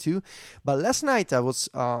iPad Air 2. But last night I was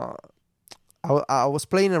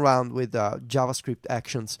playing around with JavaScript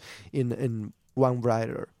actions in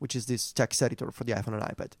OneWriter, which is this text editor for the iPhone and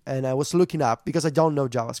iPad. And I was looking up, because I don't know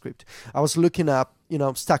JavaScript, I was looking up,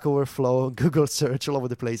 Stack Overflow, Google search all over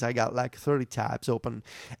the place. I got like 30 tabs open.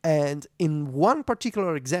 And in one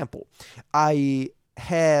particular example, I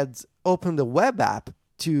had opened a web app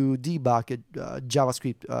to debug a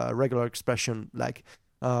JavaScript regular expression like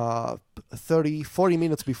 30, 40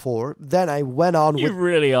 minutes before. Then I went on You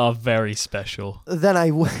really are very special. Then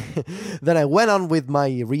I went on with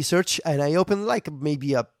my research, and I opened like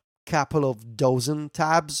maybe a couple of dozen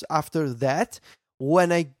tabs after that.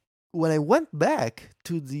 When I went back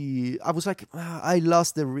to I was like, I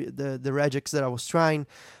lost the regex that I was trying,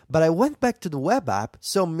 but I went back to the web app,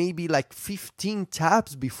 so maybe like 15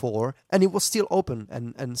 tabs before, and it was still open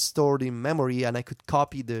and stored in memory, and I could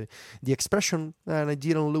copy the expression, and I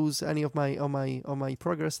didn't lose any of my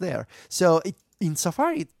progress there. So in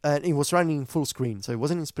Safari, it was running in full screen, so it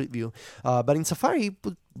wasn't in split view. But in Safari, it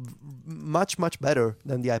was much better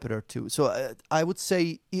than the iPad Air 2. So I would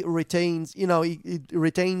say it retains, it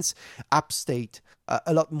retains app state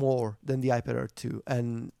a lot more than the iPad Air 2.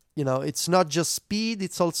 And, it's not just speed,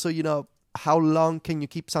 it's also, how long can you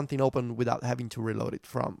keep something open without having to reload it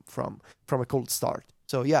from a cold start.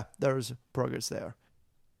 So yeah, there's progress there.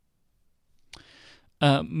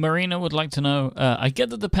 Marina would like to know, I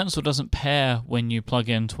get that the pencil doesn't pair when you plug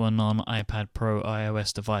into a non-iPad Pro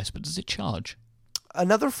iOS device, but does it charge?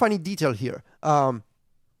 Another funny detail here.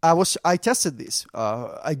 I tested this.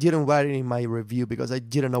 I didn't write it in my review because I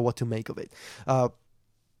didn't know what to make of it.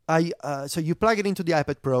 So you plug it into the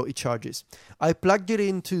iPad Pro, it charges. I plugged it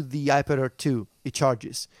into the iPad Air 2, it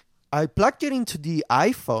charges. I plugged it into the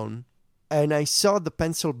iPhone, and I saw the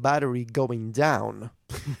pencil battery going down.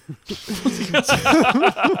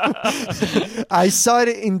 I saw it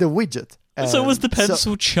in the widget. So was the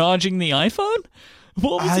pencil charging the iPhone?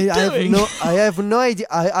 What was it doing? I have no idea.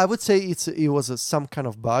 I would say it was some kind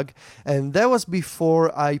of bug, and that was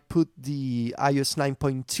before I put the iOS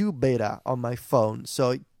 9.2 beta on my phone.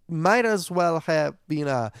 So it might as well have been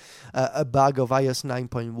a bug of iOS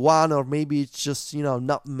 9.1, or maybe it's just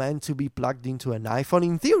not meant to be plugged into an iPhone.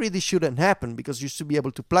 In theory, this shouldn't happen because you should be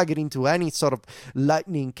able to plug it into any sort of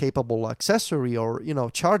lightning capable accessory or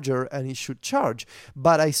charger, and it should charge.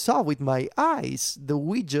 But I saw with my eyes the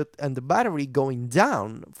widget and the battery going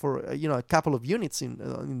down for a couple of units in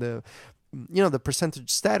the the percentage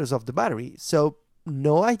status of the battery. So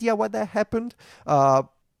no idea what that happened. I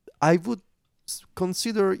would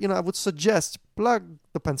consider, I would suggest plug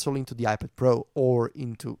the pencil into the iPad Pro or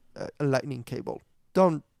into a lightning cable.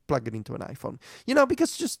 Don't plug it into an iPhone,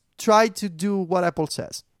 because just try to do what Apple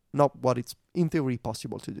says, not what it's in theory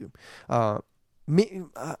possible to do.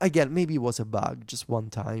 Again, maybe it was a bug just one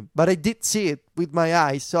time, but I did see it with my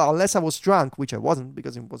eyes. So unless I was drunk, which I wasn't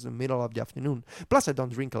because it was in the middle of the afternoon, plus I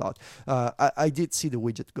don't drink a lot, I did see the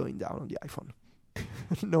widget going down on the iPhone.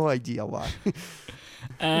 No idea why.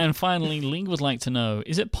 And finally, Ling would like to know,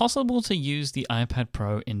 is it possible to use the iPad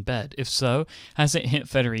Pro in bed? If so, has it hit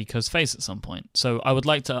Federico's face at some point? So I would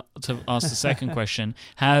like to ask the second question.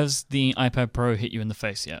 Has the iPad Pro hit you in the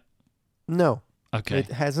face yet? No. Okay. It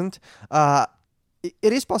hasn't.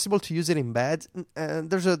 it is possible to use it in bed. And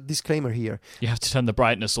there's a disclaimer here. You have to turn the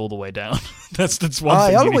brightness all the way down. that's one I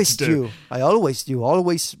thing you always need to do. I always do.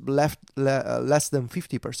 Always less than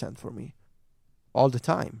 50% for me. All the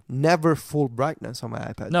time. Never full brightness on my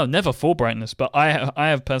iPad. No, never full brightness. But I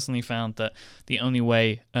have personally found that the only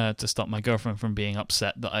way to stop my girlfriend from being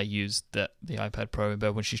upset that I use the iPad Pro in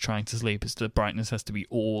bed when she's trying to sleep is the brightness has to be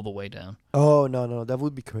all the way down. Oh, no. That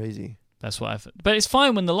would be crazy. That's what I've... But it's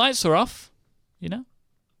fine when the lights are off, you know?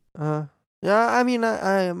 Yeah, I mean,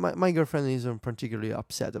 my girlfriend isn't particularly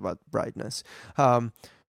upset about brightness.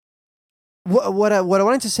 What I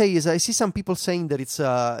wanted to say is I see some people saying that it's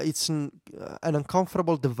an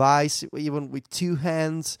uncomfortable device even with two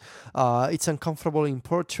hands. It's uncomfortable in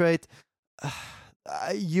portrait.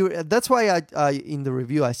 That's why I in the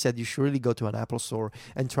review I said you should really go to an Apple store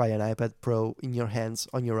and try an iPad Pro in your hands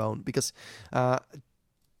on your own, because I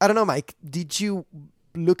don't know, Mike, did you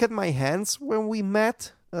look at my hands when we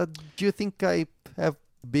met? Do you think I have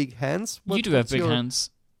big hands? You do have big hands.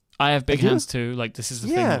 I have big hands too. Like, this is the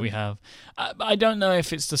thing that we have. I don't know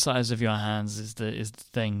if it's the size of your hands is the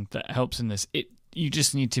thing that helps in this. You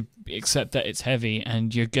just need to accept that it's heavy,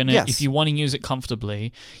 and you're gonna if you want to use it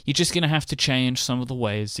comfortably, you're just gonna have to change some of the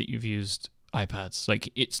ways that you've used iPads.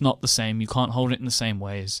 Like, it's not the same. You can't hold it in the same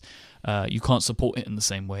ways. You can't support it in the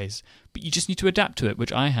same ways. But you just need to adapt to it,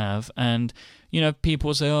 which I have. And, you know,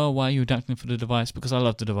 people say, oh, why are you adapting for the device? Because I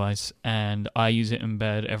love the device, and I use it in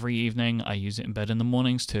bed every evening. I use it in bed in the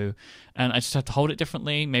mornings too. And I just have to hold it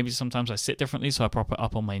differently. Maybe sometimes I sit differently, so I prop it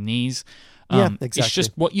up on my knees. Exactly. It's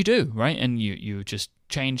just what you do, right? And you just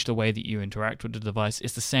change the way that you interact with the device.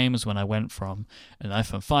 It's the same as when I went from an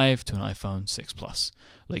iPhone 5 to an iPhone 6 Plus.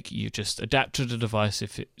 Like, you just adapt to the device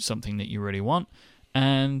if it's something that you really want,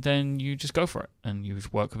 and then you just go for it, and you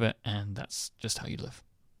just work with it, and that's just how you live.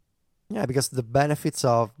 Yeah, because the benefits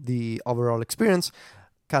of the overall experience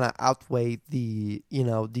kind of outweigh the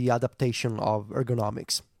adaptation of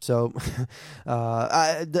ergonomics. So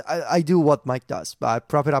I do what Mike does. I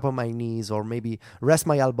prop it up on my knees, or maybe rest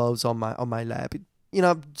my elbows on my lap.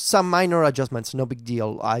 Some minor adjustments, no big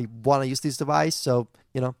deal. I want to use this device, so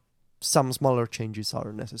some smaller changes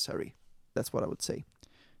are necessary. That's what I would say.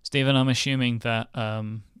 Stephen, I'm assuming that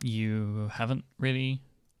you haven't really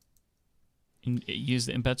used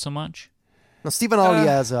it in bed so much? No, Stephen only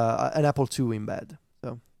has an Apple II in bed,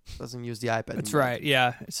 so doesn't use the iPad. That's right.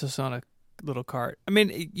 Yeah, it's just on a little cart. I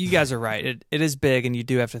mean, you guys are right. It is big, and you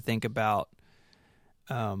do have to think about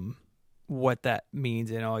what that means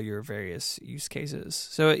in all your various use cases.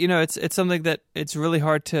 So, it's something that it's really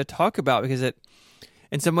hard to talk about, because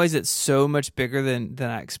in some ways it's so much bigger than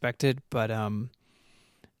I expected, but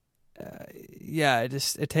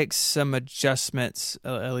it takes some adjustments,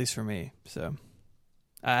 at least for me. So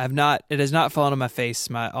it has not fallen on my face.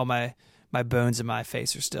 All my bones in my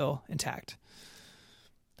face are still intact.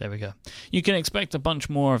 There we go. You can expect a bunch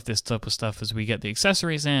more of this type of stuff as we get the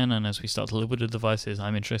accessories in, and as we start to live with the devices.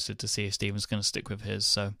 I'm interested to see if Steven's going to stick with his.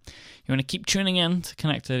 So you want to keep tuning in to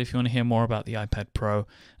Connected if you want to hear more about the iPad Pro,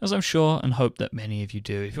 as I'm sure and hope that many of you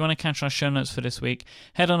do. If you want to catch our show notes for this week,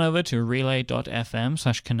 head on over to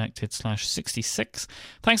relay.fm/connected/66.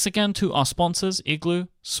 Thanks again to our sponsors, Igloo,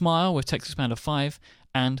 Smile with TextExpander 5,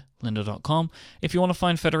 and lynda.com. If you want to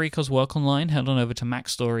find Federico's work online, head on over to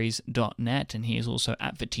macstories.net, and he is also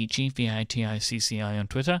at Viticci, Viticci on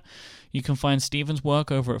Twitter. You can find Steven's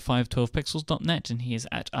work over at 512pixels.net, and he is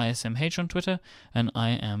at ISMH on Twitter, and I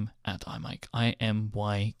am at iMyke,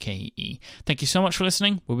 IMYKE. Thank you so much for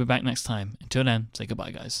listening. We'll be back next time. Until then, say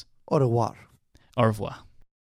goodbye, guys. Au revoir. Au revoir.